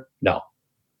this year? No,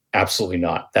 absolutely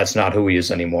not. That's not who he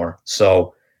is anymore.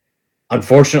 So,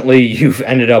 unfortunately, you've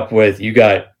ended up with, you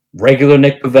got regular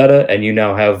Nick Pivetta, and you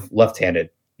now have left-handed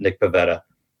Nick Pivetta.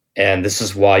 And this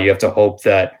is why you have to hope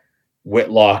that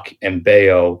Whitlock and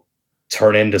Bayo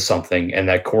turn into something, and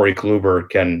that Corey Kluber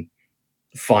can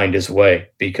find his way,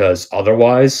 because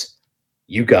otherwise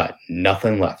you got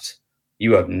nothing left.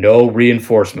 You have no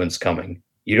reinforcements coming.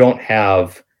 You don't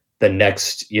have the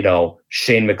next,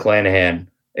 Shane McClanahan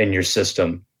in your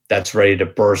system that's ready to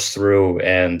burst through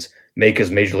and make his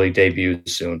major league debut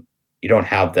soon. You don't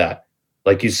have that.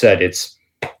 Like you said, it's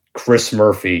Chris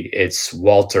Murphy, it's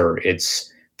Walter,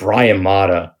 it's Brian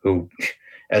Mata, who,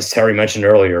 as Terry mentioned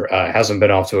earlier, hasn't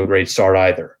been off to a great start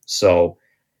either. So,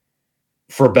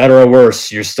 for better or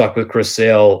worse, you're stuck with Chris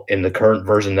Sale in the current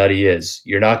version that he is.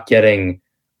 You're not getting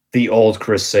the old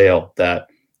Chris Sale that,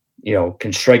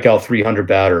 can strike out 300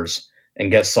 batters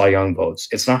and get Cy Young votes.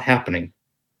 It's not happening.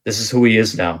 This is who he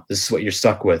is now. This is what you're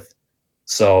stuck with.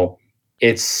 So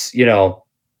it's,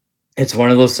 it's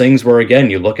one of those things where, again,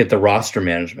 you look at the roster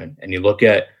management and you look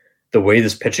at the way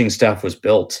this pitching staff was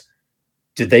built.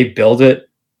 Did they build it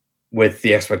with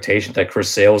the expectation that Chris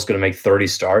Sale was going to make 30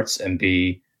 starts and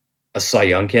be a Cy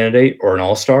Young candidate or an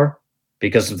all-star?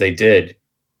 Because if they did,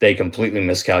 they completely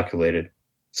miscalculated.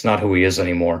 It's not who he is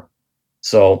anymore.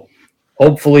 So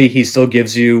hopefully he still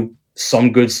gives you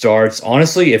some good starts.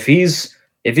 Honestly, if he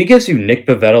gives you Nick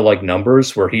Pivetta-like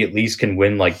numbers where he at least can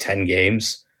win like 10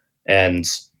 games and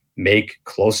make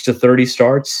close to 30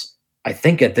 starts, I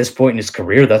think at this point in his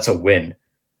career, that's a win,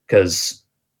 because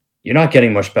you're not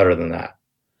getting much better than that.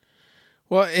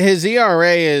 Well, his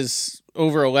ERA is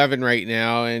over 11 right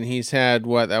now, and he's had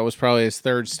that was probably his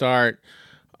 3rd start.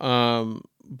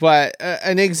 But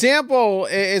an example,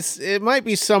 it might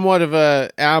be somewhat of a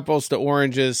apples to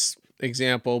oranges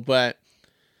example, but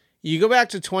you go back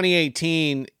to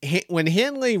 2018 when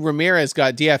Hanley Ramirez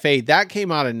got DFA, that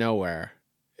came out of nowhere.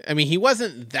 I mean, he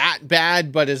wasn't that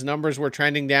bad, but his numbers were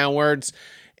trending downwards,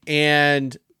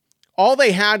 and all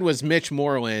they had was Mitch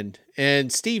Moreland,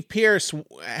 and Steve Pearce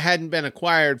hadn't been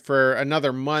acquired for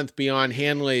another month beyond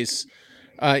Hanley's,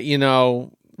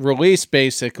 release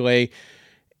basically.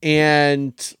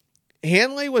 And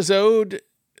Hanley was owed,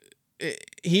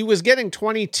 he was getting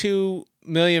 $22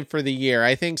 million for the year.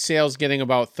 I think Sale's getting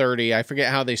about 30. I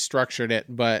forget how they structured it,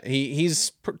 but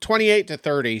he's 28 to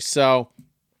 30. So,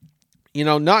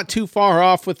 not too far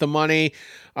off with the money.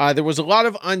 There was a lot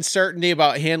of uncertainty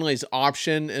about Hanley's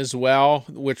option as well,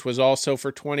 which was also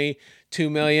for $22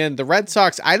 million. The Red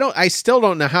Sox, I still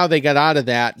don't know how they got out of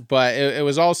that, but it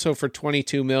was also for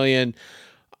 $22 million.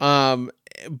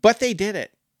 But they did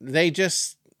it. They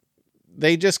just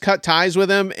cut ties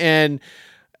with him. And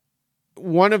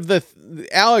one of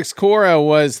Alex Cora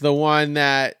was the one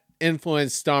that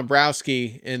influenced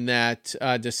Dombrowski in that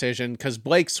decision, because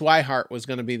Blake Swihart was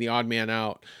going to be the odd man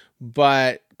out.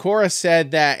 But Cora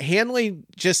said that Hanley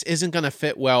just isn't going to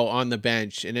fit well on the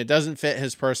bench, and it doesn't fit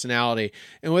his personality.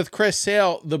 And with Chris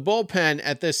Sale, the bullpen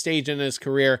at this stage in his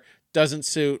career doesn't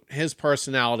suit his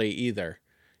personality either.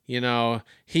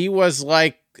 He was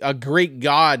like a Greek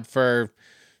god for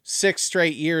 6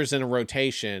 straight years in a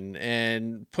rotation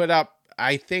and put up,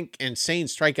 I think, insane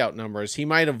strikeout numbers. He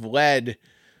might have led,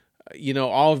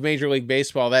 all of Major League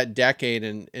Baseball that decade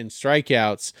in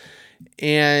strikeouts.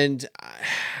 And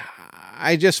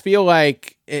I just feel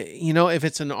like, if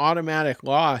it's an automatic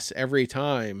loss every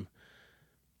time,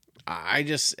 I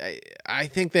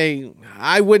think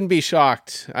I wouldn't be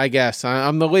shocked, I guess.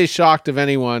 I'm the least shocked of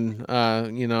anyone,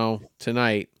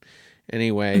 tonight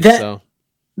anyway.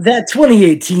 That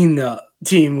 2018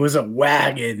 team was a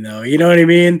wagon, though. You know what I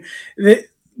mean?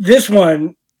 This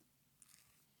one,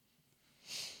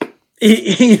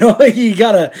 you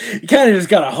kind of just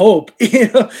gotta hope.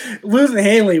 Losing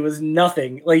Hanley was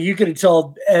nothing. Like, you could have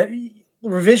told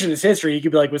revisionist history. You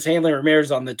could be like, was Hanley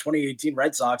Ramirez on the 2018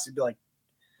 Red Sox? You'd be like,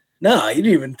 no, he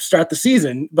didn't even start the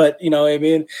season. But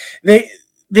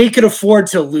they could afford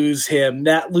to lose him,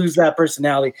 lose that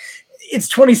personality.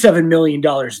 It's $27 million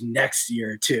next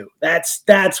year too.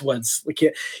 That's what's like.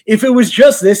 If it was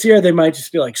just this year, they might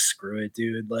just be like, screw it,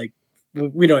 dude. Like,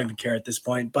 we don't even care at this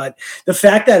point. But the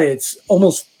fact that it's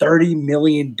almost $30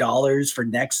 million for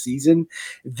next season,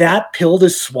 that pill to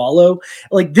swallow,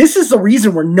 like, this is the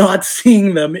reason we're not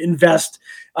seeing them invest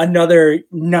another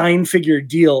 9-figure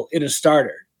deal in a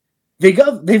starter. They've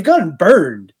gotten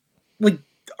burned like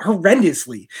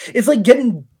horrendously. It's like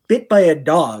getting bit by a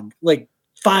dog like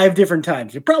 5 different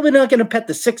times. You're probably not going to pet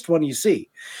the 6th one you see.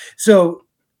 So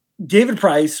David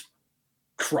Price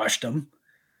crushed them.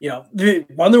 They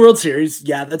won the World Series.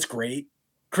 Yeah, that's great.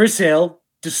 Chris Sale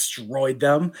destroyed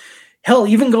them. Hell,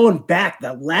 even going back,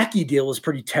 that Lackey deal was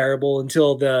pretty terrible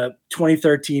until the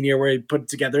 2013 year where he put it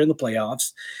together in the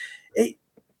playoffs. They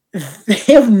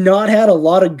have not had a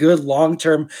lot of good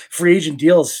long-term free agent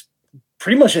deals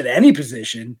pretty much at any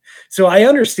position. So I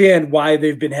understand why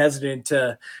they've been hesitant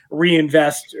to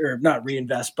not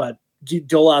reinvest, but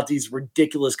dole out these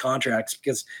ridiculous contracts,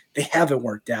 because they haven't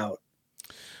worked out.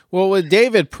 Well, with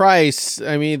David Price,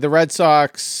 the Red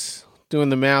Sox, doing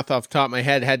the math off the top of my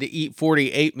head, had to eat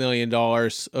 $48 million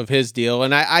of his deal.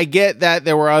 And I get that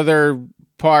there were other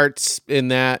parts in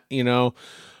that,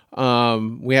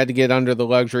 we had to get under the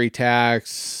luxury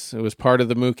tax. It was part of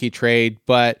the Mookie trade,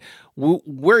 but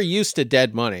we're used to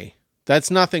dead money.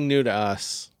 That's nothing new to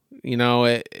us.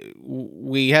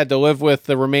 We had to live with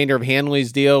the remainder of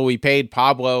Hanley's deal. We paid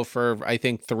Pablo for, I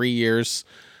think, 3 years.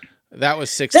 That was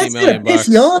 $60 million. That's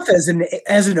piss you off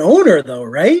as an owner, though,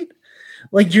 right?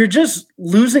 Like, you're just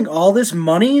losing all this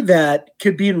money that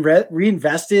could be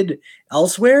reinvested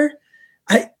elsewhere.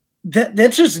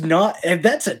 That's just not. And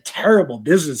that's a terrible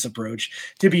business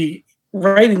approach, to be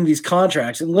writing these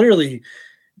contracts and literally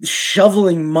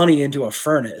shoveling money into a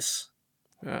furnace.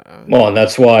 Well, and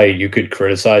that's why you could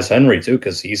criticize Henry too,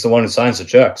 because he's the one who signs the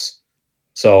checks.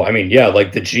 So,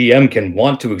 like, the GM can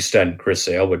want to extend Chris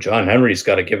Sale, but John Henry's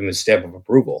got to give him his stamp of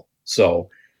approval. So,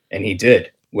 and he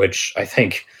did, which I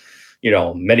think,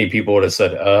 many people would have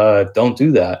said, don't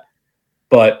do that.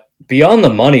 But beyond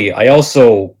the money, I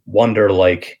also wonder,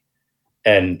 like,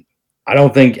 and I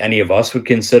don't think any of us would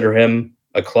consider him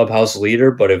a clubhouse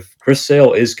leader, but if Chris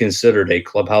Sale is considered a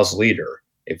clubhouse leader,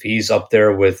 if he's up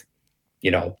there with,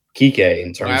 Kike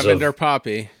in terms Lavender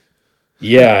Poppy.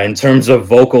 Yeah, in terms of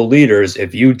vocal leaders,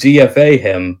 if you DFA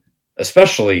him,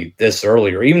 especially this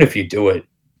early, or even if you do it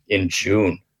in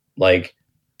June, like,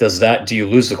 do you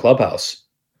lose the clubhouse?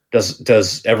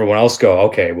 Does everyone else go,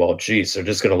 okay, well, geez, they're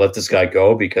just going to let this guy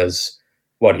go because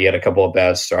he had a couple of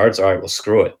bad starts? All right, well,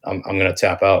 screw it. I'm going to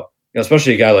tap out.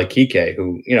 Especially a guy like Kike,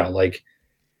 who, like,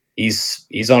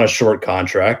 he's on a short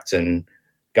contract, and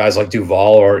guys like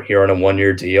Duvall are here on a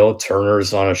 1-year deal.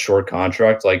 Turner's on a short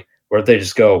contract. Like, where they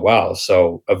just go, wow,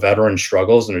 so a veteran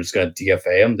struggles and they're just going to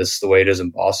DFA him. This is the way it is in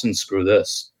Boston. Screw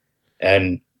this.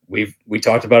 And we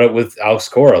talked about it with Alex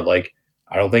Cora. Like,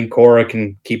 I don't think Cora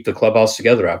can keep the clubhouse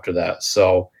together after that.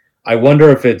 So I wonder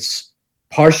if it's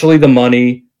partially the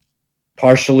money,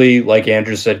 partially, like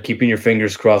Andrew said, keeping your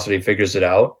fingers crossed that he figures it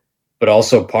out, but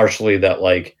also partially that,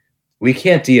 like, we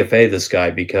can't DFA this guy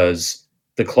because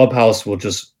the clubhouse will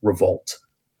just revolt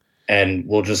and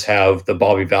we'll just have the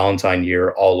Bobby Valentine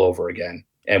year all over again.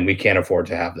 And we can't afford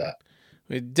to have that.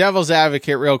 Devil's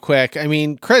advocate real quick. I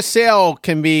mean, Chris Sale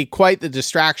can be quite the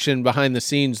distraction behind the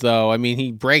scenes, though. I mean,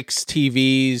 he breaks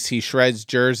TVs, he shreds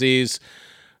jerseys.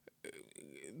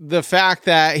 The fact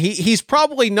that he's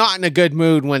probably not in a good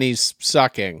mood when he's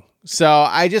sucking. So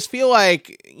I just feel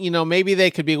like, maybe they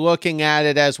could be looking at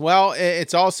it as well.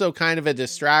 It's also kind of a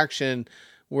distraction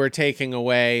we're taking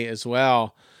away as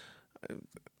well.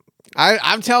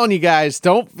 I'm telling you guys,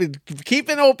 don't keep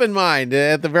an open mind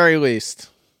at the very least.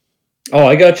 Oh,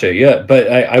 I got you. Yeah.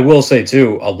 But I will say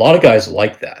too, a lot of guys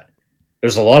like that.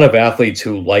 There's a lot of athletes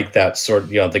who like that sort of,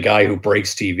 the guy who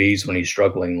breaks TVs when he's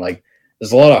struggling. Like,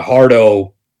 there's a lot of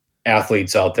hardo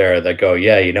athletes out there that go,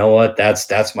 yeah, you know what?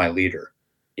 That's my leader.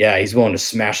 Yeah. He's willing to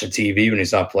smash a TV when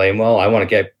he's not playing well. I want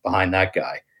to get behind that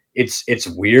guy. It's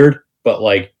weird, but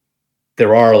like,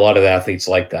 there are a lot of athletes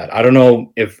like that. I don't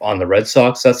know if on the Red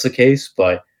Sox that's the case,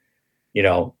 but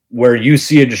where you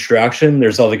see a distraction,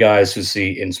 there's other guys who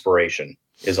see inspiration,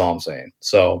 is all I'm saying.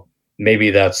 So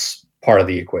maybe that's part of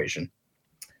the equation.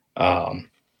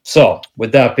 So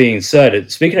with that being said,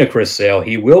 speaking of Chris Sale,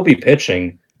 he will be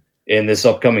pitching in this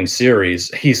upcoming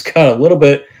series. He's got a little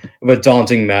bit of a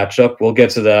daunting matchup. We'll get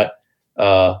to that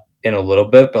in a little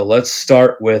bit, but let's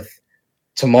start with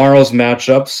tomorrow's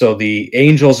matchup. So the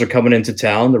Angels are coming into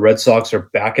town. The Red Sox are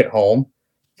back at home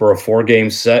for a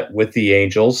 4-game set with the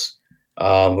Angels.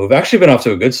 Who've actually been off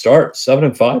to a good start,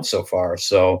 7-5 so far.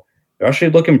 So they're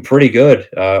actually looking pretty good.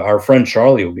 Our friend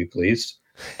Charlie will be pleased.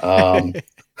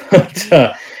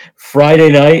 Friday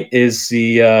night is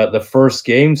the first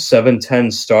game,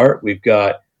 7:10 start. We've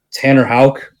got Tanner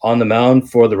Houck on the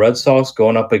mound for the Red Sox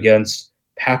going up against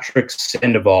Patrick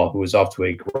Sandoval, who is off to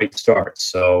a great start.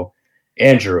 So,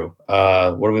 Andrew,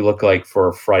 what do we look like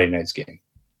for Friday night's game?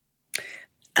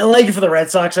 I like it for the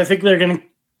Red Sox. I think they're going to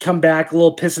come back a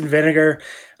little piss and vinegar.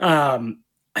 I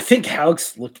think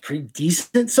Houck's looked pretty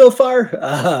decent so far.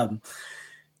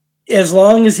 As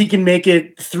long as he can make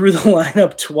it through the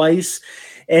lineup twice,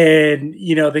 and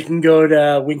they can go to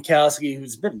Winkowski,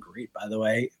 who's been great, by the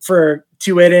way, for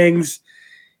 2 innings,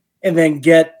 and then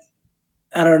get,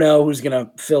 I don't know who's going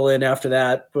to fill in after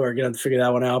that. We're going to figure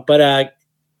that one out. But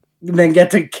then get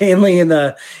to Canley in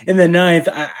the 9th.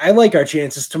 I like our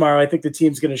chances tomorrow. I think the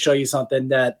team's going to show you something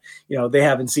that they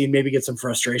haven't seen. Maybe get some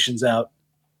frustrations out.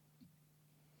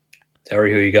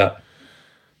 Terry, who you got?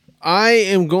 I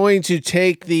am going to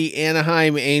take the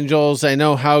Anaheim Angels. I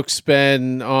know Houck's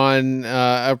been on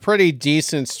a pretty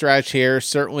decent stretch here,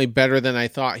 certainly better than I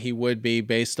thought he would be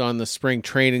based on the spring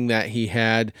training that he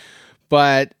had.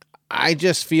 But I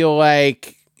just feel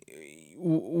like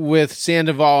with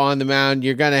Sandoval on the mound,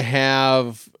 you're going to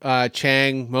have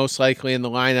Chang most likely in the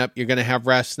lineup. You're going to have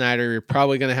Russ Snyder. You're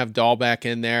probably going to have Dahlbeck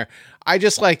in there. I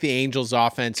just like the Angels'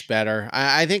 offense better.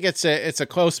 I think it's a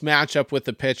close matchup with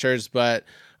the pitchers, but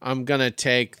I'm going to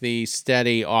take the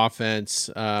steady offense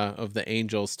of the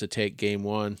Angels to take game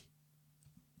 1.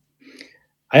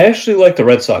 I actually like the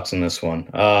Red Sox in this one.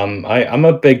 I'm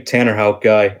a big Tanner Houck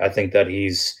guy. I think that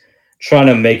he's trying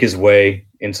to make his way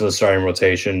into the starting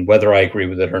rotation, whether I agree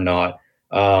with it or not.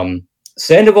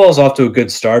 Sandoval is off to a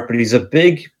good start, but he's a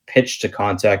big pitch to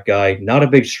contact guy, not a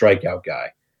big strikeout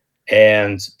guy.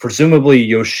 And presumably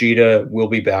Yoshida will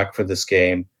be back for this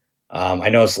game. I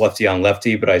know it's lefty on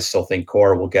lefty, but I still think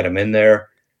Cora will get him in there.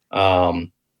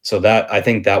 So that I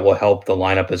think that will help the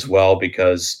lineup as well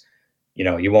because,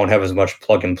 you won't have as much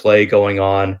plug and play going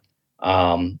on.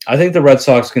 I think the Red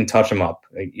Sox can touch him up,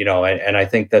 and I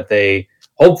think that they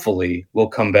hopefully will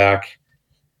come back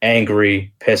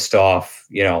angry, pissed off,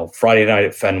 Friday night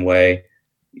at Fenway,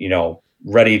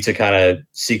 ready to kind of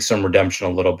seek some redemption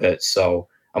a little bit. So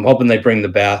I'm hoping they bring the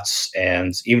bats,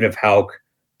 and even if Houck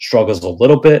struggles a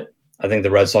little bit, I think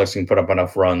the Red Sox can put up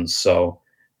enough runs. So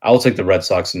I'll take the Red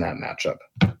Sox in that matchup.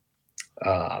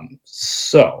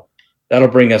 So that'll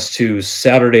bring us to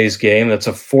Saturday's game. That's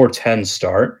a 4:10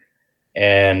 start.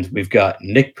 And we've got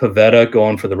Nick Pivetta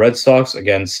going for the Red Sox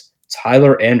against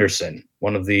Tyler Anderson,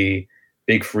 one of the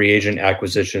big free agent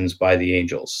acquisitions by the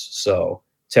Angels. So,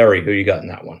 Terry, who you got in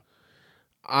that one?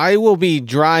 I will be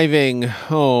driving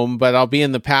home, but I'll be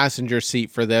in the passenger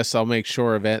seat for this. I'll make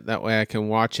sure of it. That way I can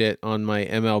watch it on my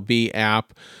MLB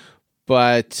app.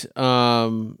 But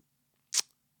I'm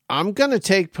going to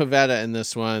take Pivetta in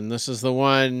this one. This is the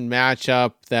one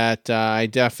matchup that I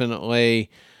definitely...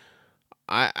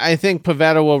 I think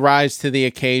Pivetta will rise to the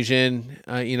occasion.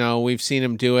 We've seen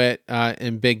him do it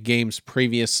in big games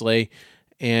previously.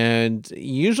 And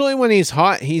usually when he's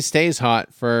hot, he stays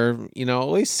hot for, at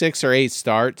least 6 or 8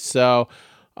 starts. So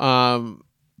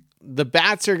the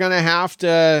bats are going to have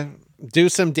to do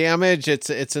some damage.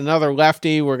 It's another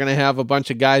lefty. We're going to have a bunch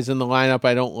of guys in the lineup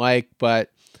I don't like.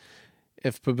 But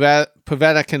if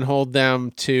Pivetta can hold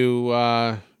them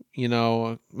to,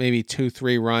 maybe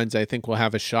 2-3 runs, I think we'll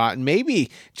have a shot. And maybe,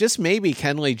 just maybe,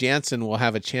 Kenley Jansen will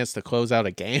have a chance to close out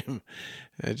a game.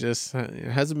 It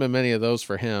hasn't been many of those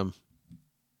for him.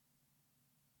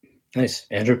 Nice.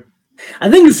 Andrew? I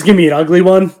think this is going to be an ugly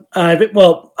one.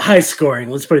 High scoring.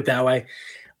 Let's put it that way.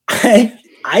 I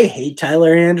hate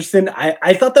Tyler Anderson.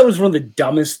 I thought that was one of the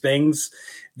dumbest things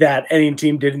that any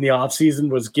team did in the offseason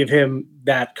was give him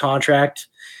that contract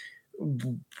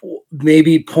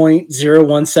maybe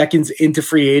 0.01 seconds into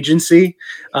free agency.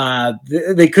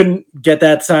 They couldn't get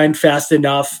that signed fast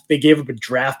enough. They gave up a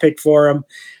draft pick for him.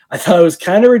 I thought it was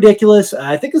kind of ridiculous.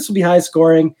 I think this will be high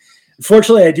scoring.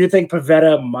 Unfortunately, I do think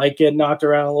Pivetta might get knocked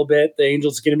around a little bit. The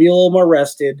Angels are going to be a little more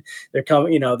rested. They're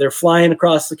coming, they're flying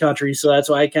across the country, so that's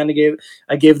why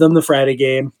I gave them the Friday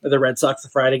game, or the Red Sox the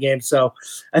Friday game. So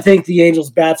I think the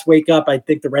Angels bats wake up. I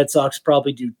think the Red Sox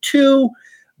probably do too,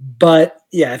 but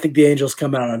yeah, I think the Angels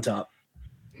come out on top.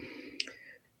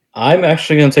 I'm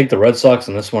actually going to take the Red Sox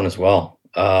in this one as well.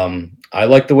 I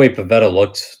like the way Pivetta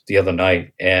looked the other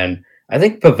night, and I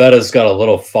think Pavetta's got a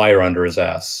little fire under his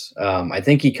ass. I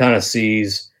think he kind of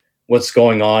sees what's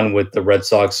going on with the Red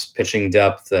Sox pitching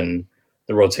depth and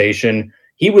the rotation.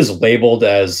 He was labeled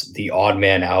as the odd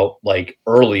man out like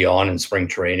early on in spring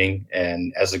training,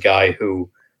 and as a guy who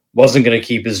wasn't going to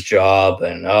keep his job,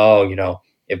 and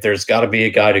if there's got to be a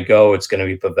guy to go, it's going to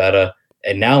be Pivetta.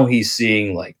 And now he's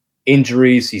seeing like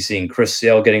injuries. He's seeing Chris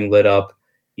Sale getting lit up.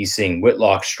 He's seeing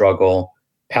Whitlock struggle.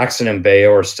 Paxton and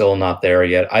Bayo are still not there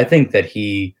yet. I think that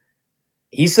he's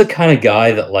the kind of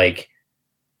guy that like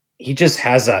he just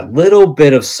has that little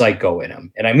bit of psycho in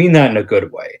him. And I mean that in a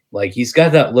good way. Like he's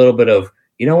got that little bit of,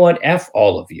 you know what, F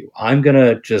all of you. I'm going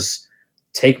to just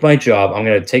take my job. I'm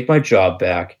going to take my job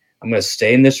back. I'm going to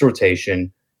stay in this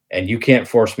rotation and you can't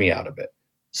force me out of it.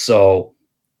 So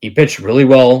he pitched really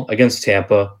well against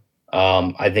Tampa.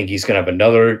 I think he's going to have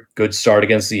another good start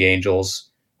against the Angels.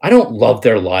 I don't love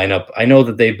their lineup. I know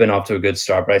that they've been off to a good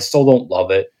start, but I still don't love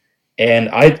it. And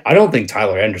I don't think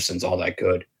Tyler Anderson's all that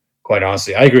good, quite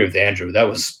honestly. I agree with Andrew. That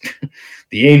was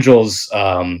the Angels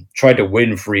tried to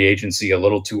win free agency a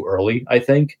little too early, I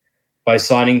think, by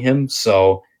signing him.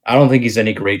 So I don't think he's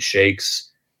any great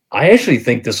shakes. I actually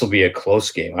think this will be a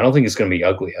close game. I don't think it's going to be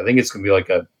ugly. I think it's going to be like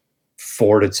a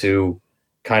 4-2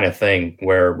 kind of thing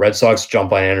where Red Sox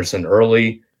jump on Anderson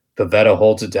early. Pivetta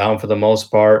holds it down for the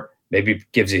most part. Maybe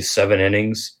gives you 7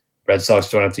 innings. Red Sox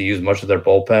don't have to use much of their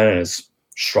bullpen, and it's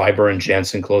Schreiber and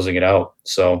Jansen closing it out.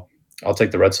 So I'll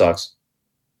take the Red Sox.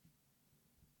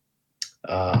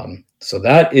 So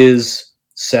that is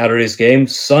Saturday's game.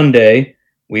 Sunday,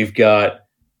 we've got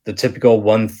the typical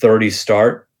 1:30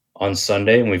 start on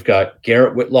Sunday, and we've got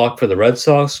Garrett Whitlock for the Red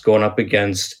Sox going up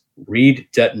against Reed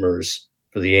Detmers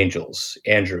for the Angels.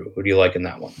 Andrew, who do you like in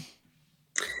that one?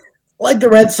 Like the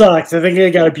Red Sox, I think they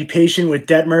got to be patient with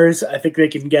Detmers. I think they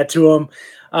can get to him.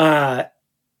 I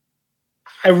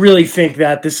really think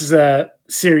that this is a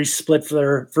series split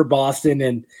for Boston,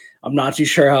 and I'm not too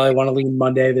sure how I want to lean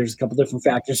Monday. There's a couple different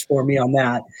factors for me on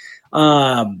that.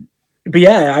 But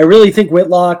yeah, I really think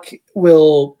Whitlock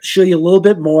will show you a little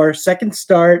bit more. Second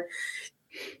start,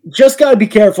 just got to be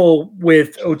careful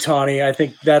with Ohtani. I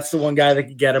think that's the one guy that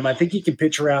can get him. I think he can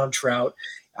pitch around Trout.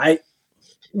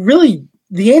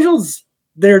 The Angels,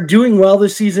 they're doing well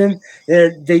this season.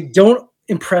 They don't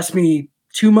impress me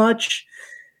too much.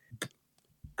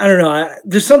 I don't know.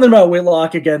 There's something about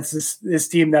Whitlock against this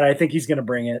team that I think he's going to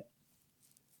bring it.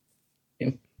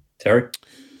 Yeah. Terry?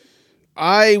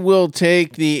 I will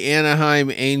take the Anaheim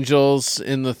Angels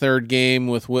in the third game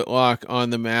with Whitlock on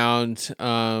the mound.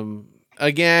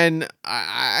 Again,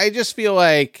 I just feel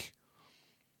like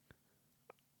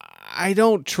I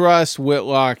don't trust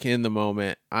Whitlock in the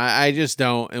moment. I just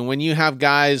don't. And when you have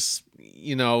guys,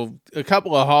 a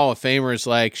couple of Hall of Famers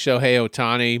like Shohei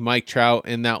Ohtani, Mike Trout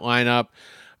in that lineup,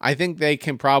 I think they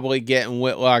can probably get in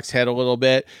Whitlock's head a little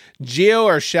bit. Gio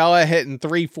Urshela hitting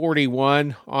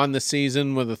 341 on the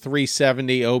season with a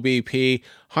 370 OBP.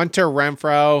 Hunter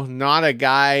Renfroe, not a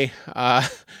guy.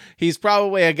 He's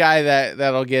probably a guy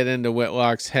that'll get into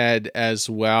Whitlock's head as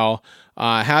well.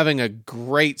 Having a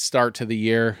great start to the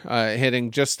year,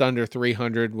 hitting just under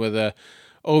 300 with a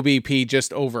OBP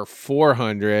just over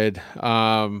 400.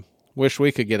 Wish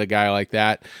we could get a guy like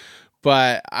that.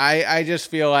 But I just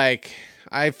feel like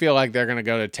they're going to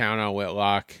go to town on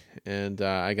Whitlock, and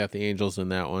I got the Angels in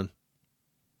that one.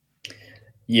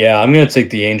 Yeah, I'm going to take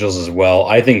the Angels as well.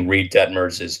 I think Reed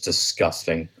Detmers is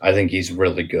disgusting. I think he's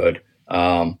really good.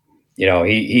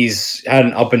 He's had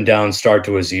an up and down start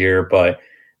to his year, but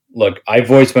look, I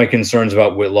voiced my concerns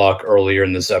about Whitlock earlier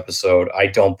in this episode. I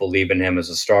don't believe in him as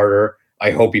a starter.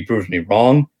 I hope he proves me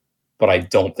wrong, but I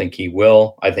don't think he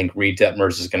will. I think Reed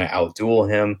Detmers is going to outduel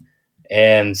him.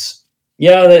 And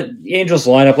yeah, the Angels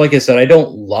lineup, like I said, I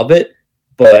don't love it,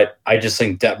 but I just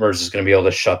think Detmers is going to be able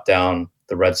to shut down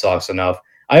the Red Sox enough.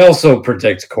 I also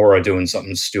predict Cora doing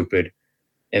something stupid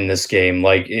in this game.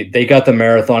 They got the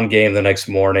marathon game the next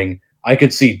morning. I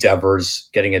could see Devers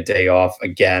getting a day off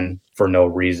again for no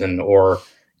reason, or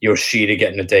Yoshida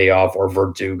getting a day off, or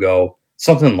Verdugo,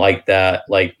 something like that.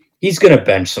 He's going to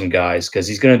bench some guys because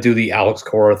he's going to do the Alex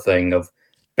Cora thing of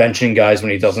benching guys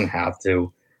when he doesn't have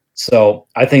to. So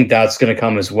I think that's going to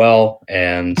come as well.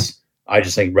 And I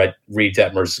just think Reed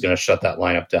Detmers is going to shut that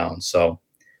lineup down. So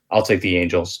I'll take the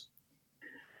Angels.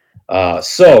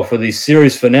 So for the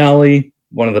series finale,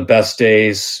 one of the best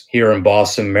days here in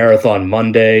Boston, Marathon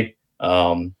Monday.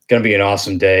 Going to be an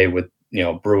awesome day with,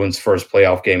 Bruins' first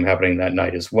playoff game happening that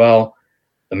night as well.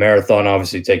 The marathon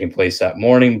obviously taking place that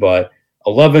morning, but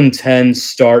 11:10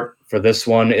 start for this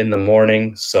one in the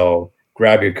morning. So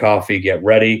grab your coffee, get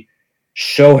ready.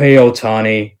 Shohei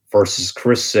Ohtani versus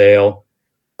Chris Sale.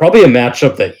 Probably a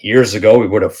matchup that years ago we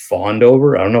would have fawned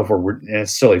over. I don't know if we're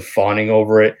necessarily fawning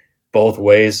over it both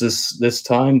ways this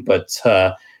time, but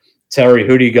Terry,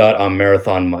 who do you got on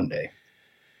Marathon Monday?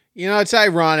 It's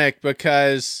ironic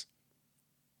because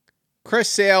Chris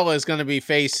Sale is going to be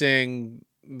facing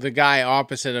the guy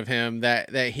opposite of him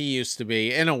that he used to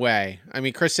be, in a way. I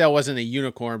mean, Chris Sale wasn't a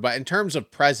unicorn, but in terms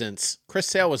of presence, Chris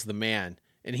Sale was the man,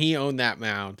 and he owned that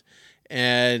mound.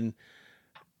 And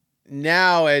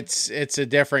now it's a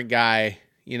different guy.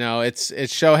 It's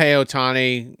Shohei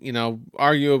Ohtani,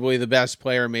 arguably the best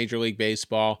player in Major League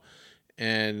Baseball.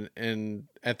 And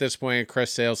at this point in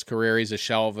Chris Sale's career, he's a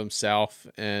shell of himself.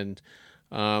 And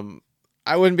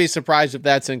I wouldn't be surprised if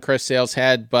that's in Chris Sale's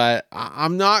head, but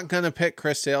I'm not going to pick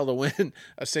Chris Sale to win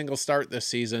a single start this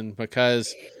season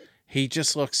because he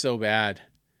just looks so bad.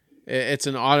 It's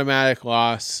an automatic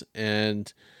loss,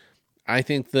 and I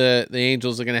think the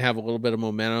Angels are going to have a little bit of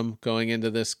momentum going into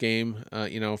this game,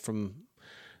 from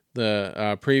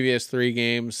the previous 3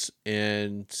 games,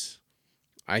 and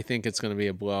I think it's going to be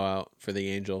a blowout for the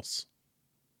Angels.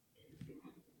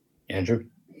 Andrew?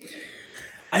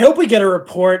 I hope we get a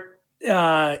report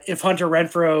if Hunter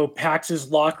Renfroe packs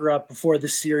his locker up before the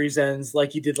series ends,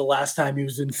 like he did the last time he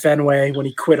was in Fenway when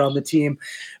he quit on the team.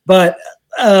 But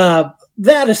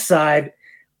that aside,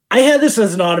 I had this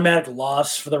as an automatic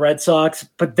loss for the Red Sox,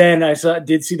 but then I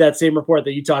did see that same report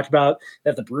that you talked about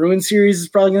that the Bruins series is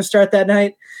probably going to start that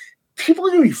night. People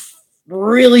are going to be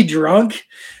really drunk.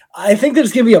 I think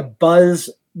there's going to be a buzz.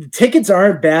 The tickets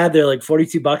aren't bad. They're like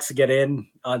 $42 to get in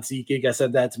on SeatGeek. I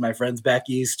said that to my friends back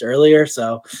east earlier.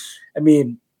 So, I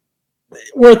mean,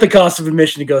 worth the cost of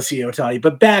admission to go see Ohtani.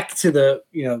 But back to the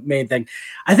main thing.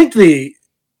 I think the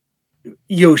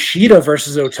Yoshida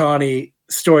versus Ohtani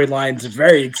storyline is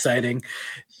very exciting.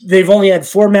 They've only had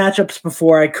 4 matchups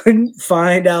before. I couldn't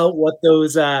find out what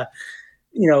those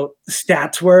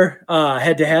stats were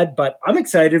head to head, but I'm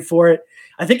excited for it.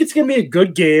 I think it's going to be a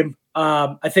good game.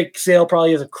 I think Sale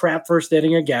probably has a crap first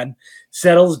inning again,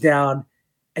 settles down.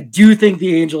 I do think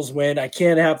the Angels win. I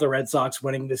can't have the Red Sox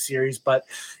winning this series, but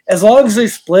as long as they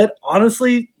split,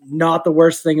 honestly, not the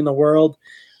worst thing in the world.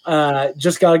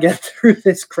 Just got to get through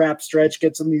this crap stretch,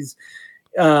 get some of these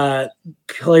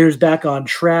players back on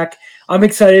track. I'm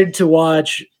excited to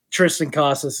watch Tristan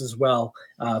Casas as well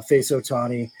face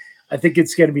Ohtani. I think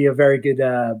it's going to be a very good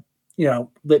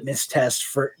litmus test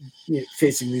for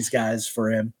facing these guys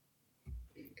for him.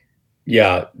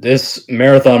 Yeah, this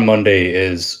Marathon Monday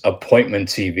is appointment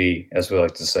TV, as we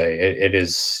like to say. It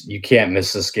is, you can't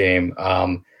miss this game.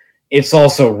 It's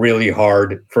also really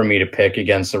hard for me to pick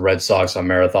against the Red Sox on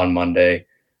Marathon Monday,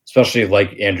 especially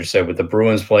like Andrew said, with the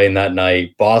Bruins playing that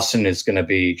night. Boston is going to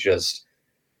be just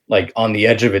like on the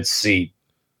edge of its seat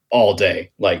all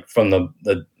day, like from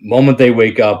the moment they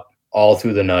wake up all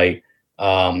through the night.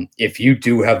 If you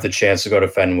do have the chance to go to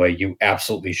Fenway, you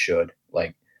absolutely should.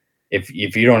 Like, if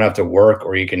you don't have to work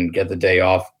or you can get the day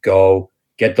off, go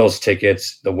get those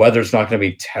tickets. The weather's not going to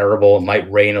be terrible. It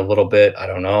might rain a little bit. I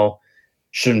don't know.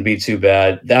 Shouldn't be too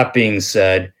bad. That being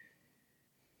said,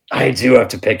 I do have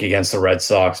to pick against the Red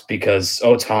Sox because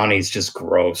Ohtani's just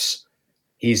gross.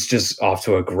 He's just off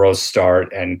to a gross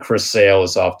start, and Chris Sale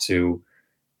is off to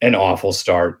an awful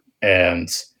start. And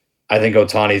I think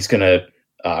Ohtani's going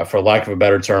to, for lack of a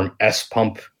better term,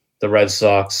 S-pump the Red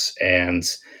Sox. And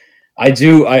I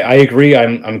agree.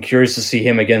 I'm curious to see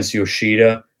him against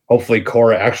Yoshida. Hopefully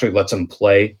Cora actually lets him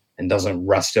play and doesn't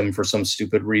rest him for some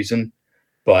stupid reason.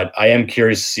 But I am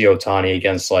curious to see Ohtani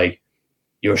against like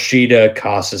Yoshida,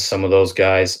 Casas, some of those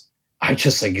guys. I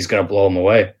just think he's going to blow him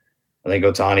away. I think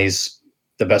Ohtani's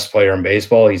the best player in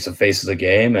baseball. He's the face of the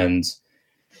game. And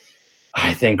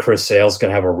I think Chris Sale's going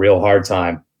to have a real hard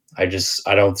time. I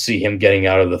don't see him getting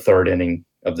out of the third inning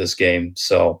of this game.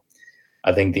 So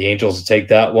I think the Angels will take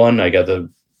that one. I got the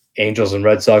Angels and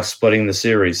Red Sox splitting the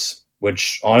series,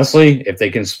 which honestly, if they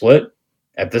can split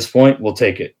at this point, we'll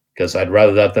take it because I'd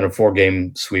rather that than a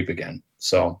 4-game sweep again.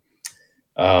 So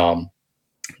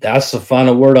that's the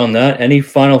final word on that. Any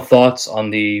final thoughts on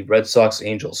the Red Sox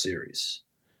Angels series?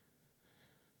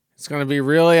 It's going to be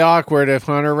really awkward if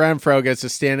Hunter Renfroe gets a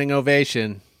standing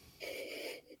ovation.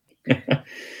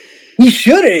 He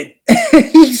shouldn't.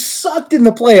 He sucked in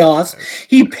the playoffs.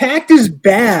 He packed his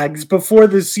bags before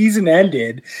the season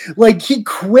ended. Like, he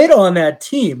quit on that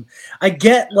team. I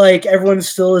get, like, everyone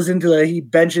still is into the he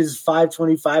benches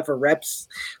 525 for reps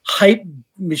hype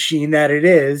machine that it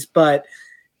is, but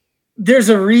there's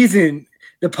a reason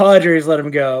the Padres let him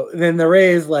go, then the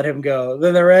Rays let him go,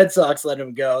 then the Red Sox let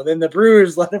him go, then the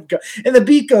Brewers let him go, and the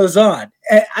beat goes on.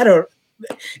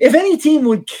 If any team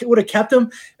would have kept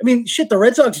him, I mean, shit, the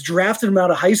Red Sox drafted him out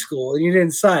of high school and he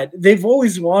didn't sign. They've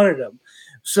always wanted him.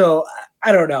 So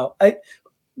I don't know.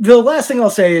 The last thing I'll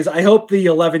say is I hope the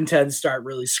 11-10 start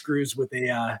really screws with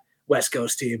a West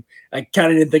Coast team. I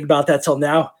kind of didn't think about that till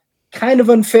now. Kind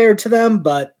of unfair to them,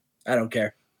 but I don't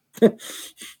care.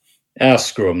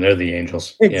 Screw them. They're the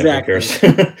Angels. Exactly. Yeah, who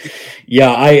cares?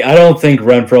 Yeah, I don't think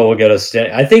Renfroe will get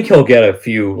a I think he'll get a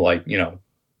few, like,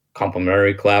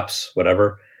 complimentary claps,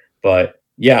 whatever. But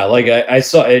yeah, like I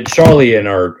saw it, Charlie in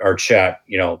our chat,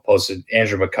 posted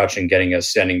Andrew McCutchen getting a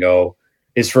standing O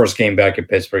his first game back at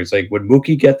Pittsburgh. It's like, would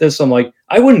Mookie get this? I'm like,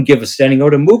 I wouldn't give a standing O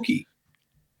to Mookie.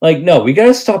 Like, no, we got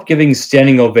to stop giving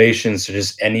standing ovations to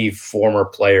just any former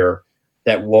player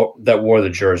that wore the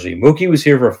jersey. Mookie was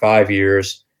here for 5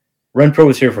 years. Renfroe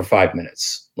was here for 5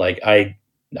 minutes. Like, I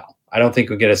don't think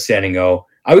we'll get a standing O.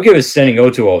 I would give a standing O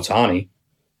to Ohtani.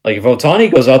 Like, if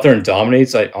Ohtani goes out there and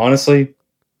dominates, I'd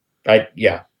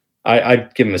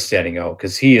give him a standing O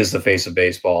because he is the face of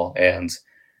baseball, and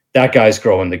that guy's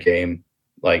growing the game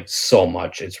like so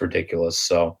much. It's ridiculous.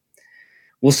 So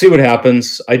we'll see what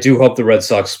happens. I do hope the Red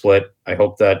Sox split. I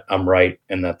hope that I'm right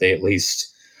and that they at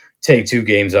least take 2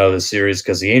 games out of the series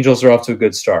because the Angels are off to a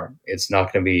good start. It's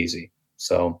not going to be easy.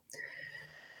 So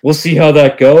we'll see how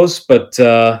that goes. But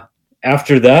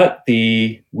after that,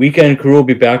 the weekend crew will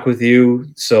be back with you.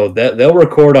 So that they'll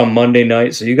record on Monday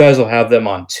night. So you guys will have them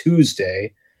on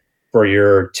Tuesday for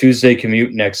your Tuesday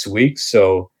commute next week.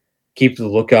 So keep the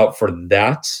lookout for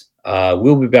that.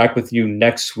 We'll be back with you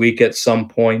next week at some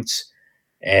point.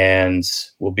 And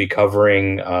we'll be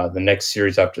covering the next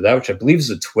series after that, which I believe is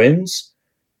the Twins.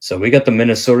 So we got the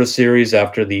Minnesota series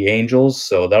after the Angels.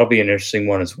 So that'll be an interesting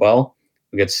one as well.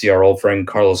 We get to see our old friend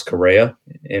Carlos Correa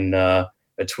in a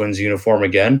Twins uniform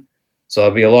again. So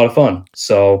that'll be a lot of fun.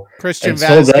 So Christian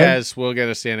Vasquez will get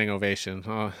a standing ovation.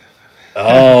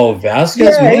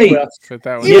 Vasquez might. He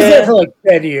was there for like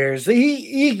 10 years.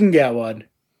 He can get one.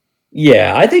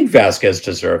 Yeah, I think Vasquez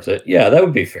deserves it. Yeah, that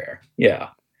would be fair. Yeah.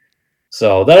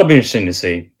 So that'll be interesting to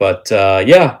see. But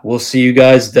we'll see you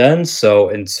guys then. So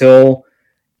until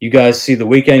you guys see the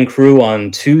weekend crew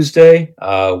on Tuesday,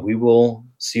 we will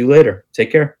see you later.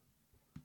 Take care.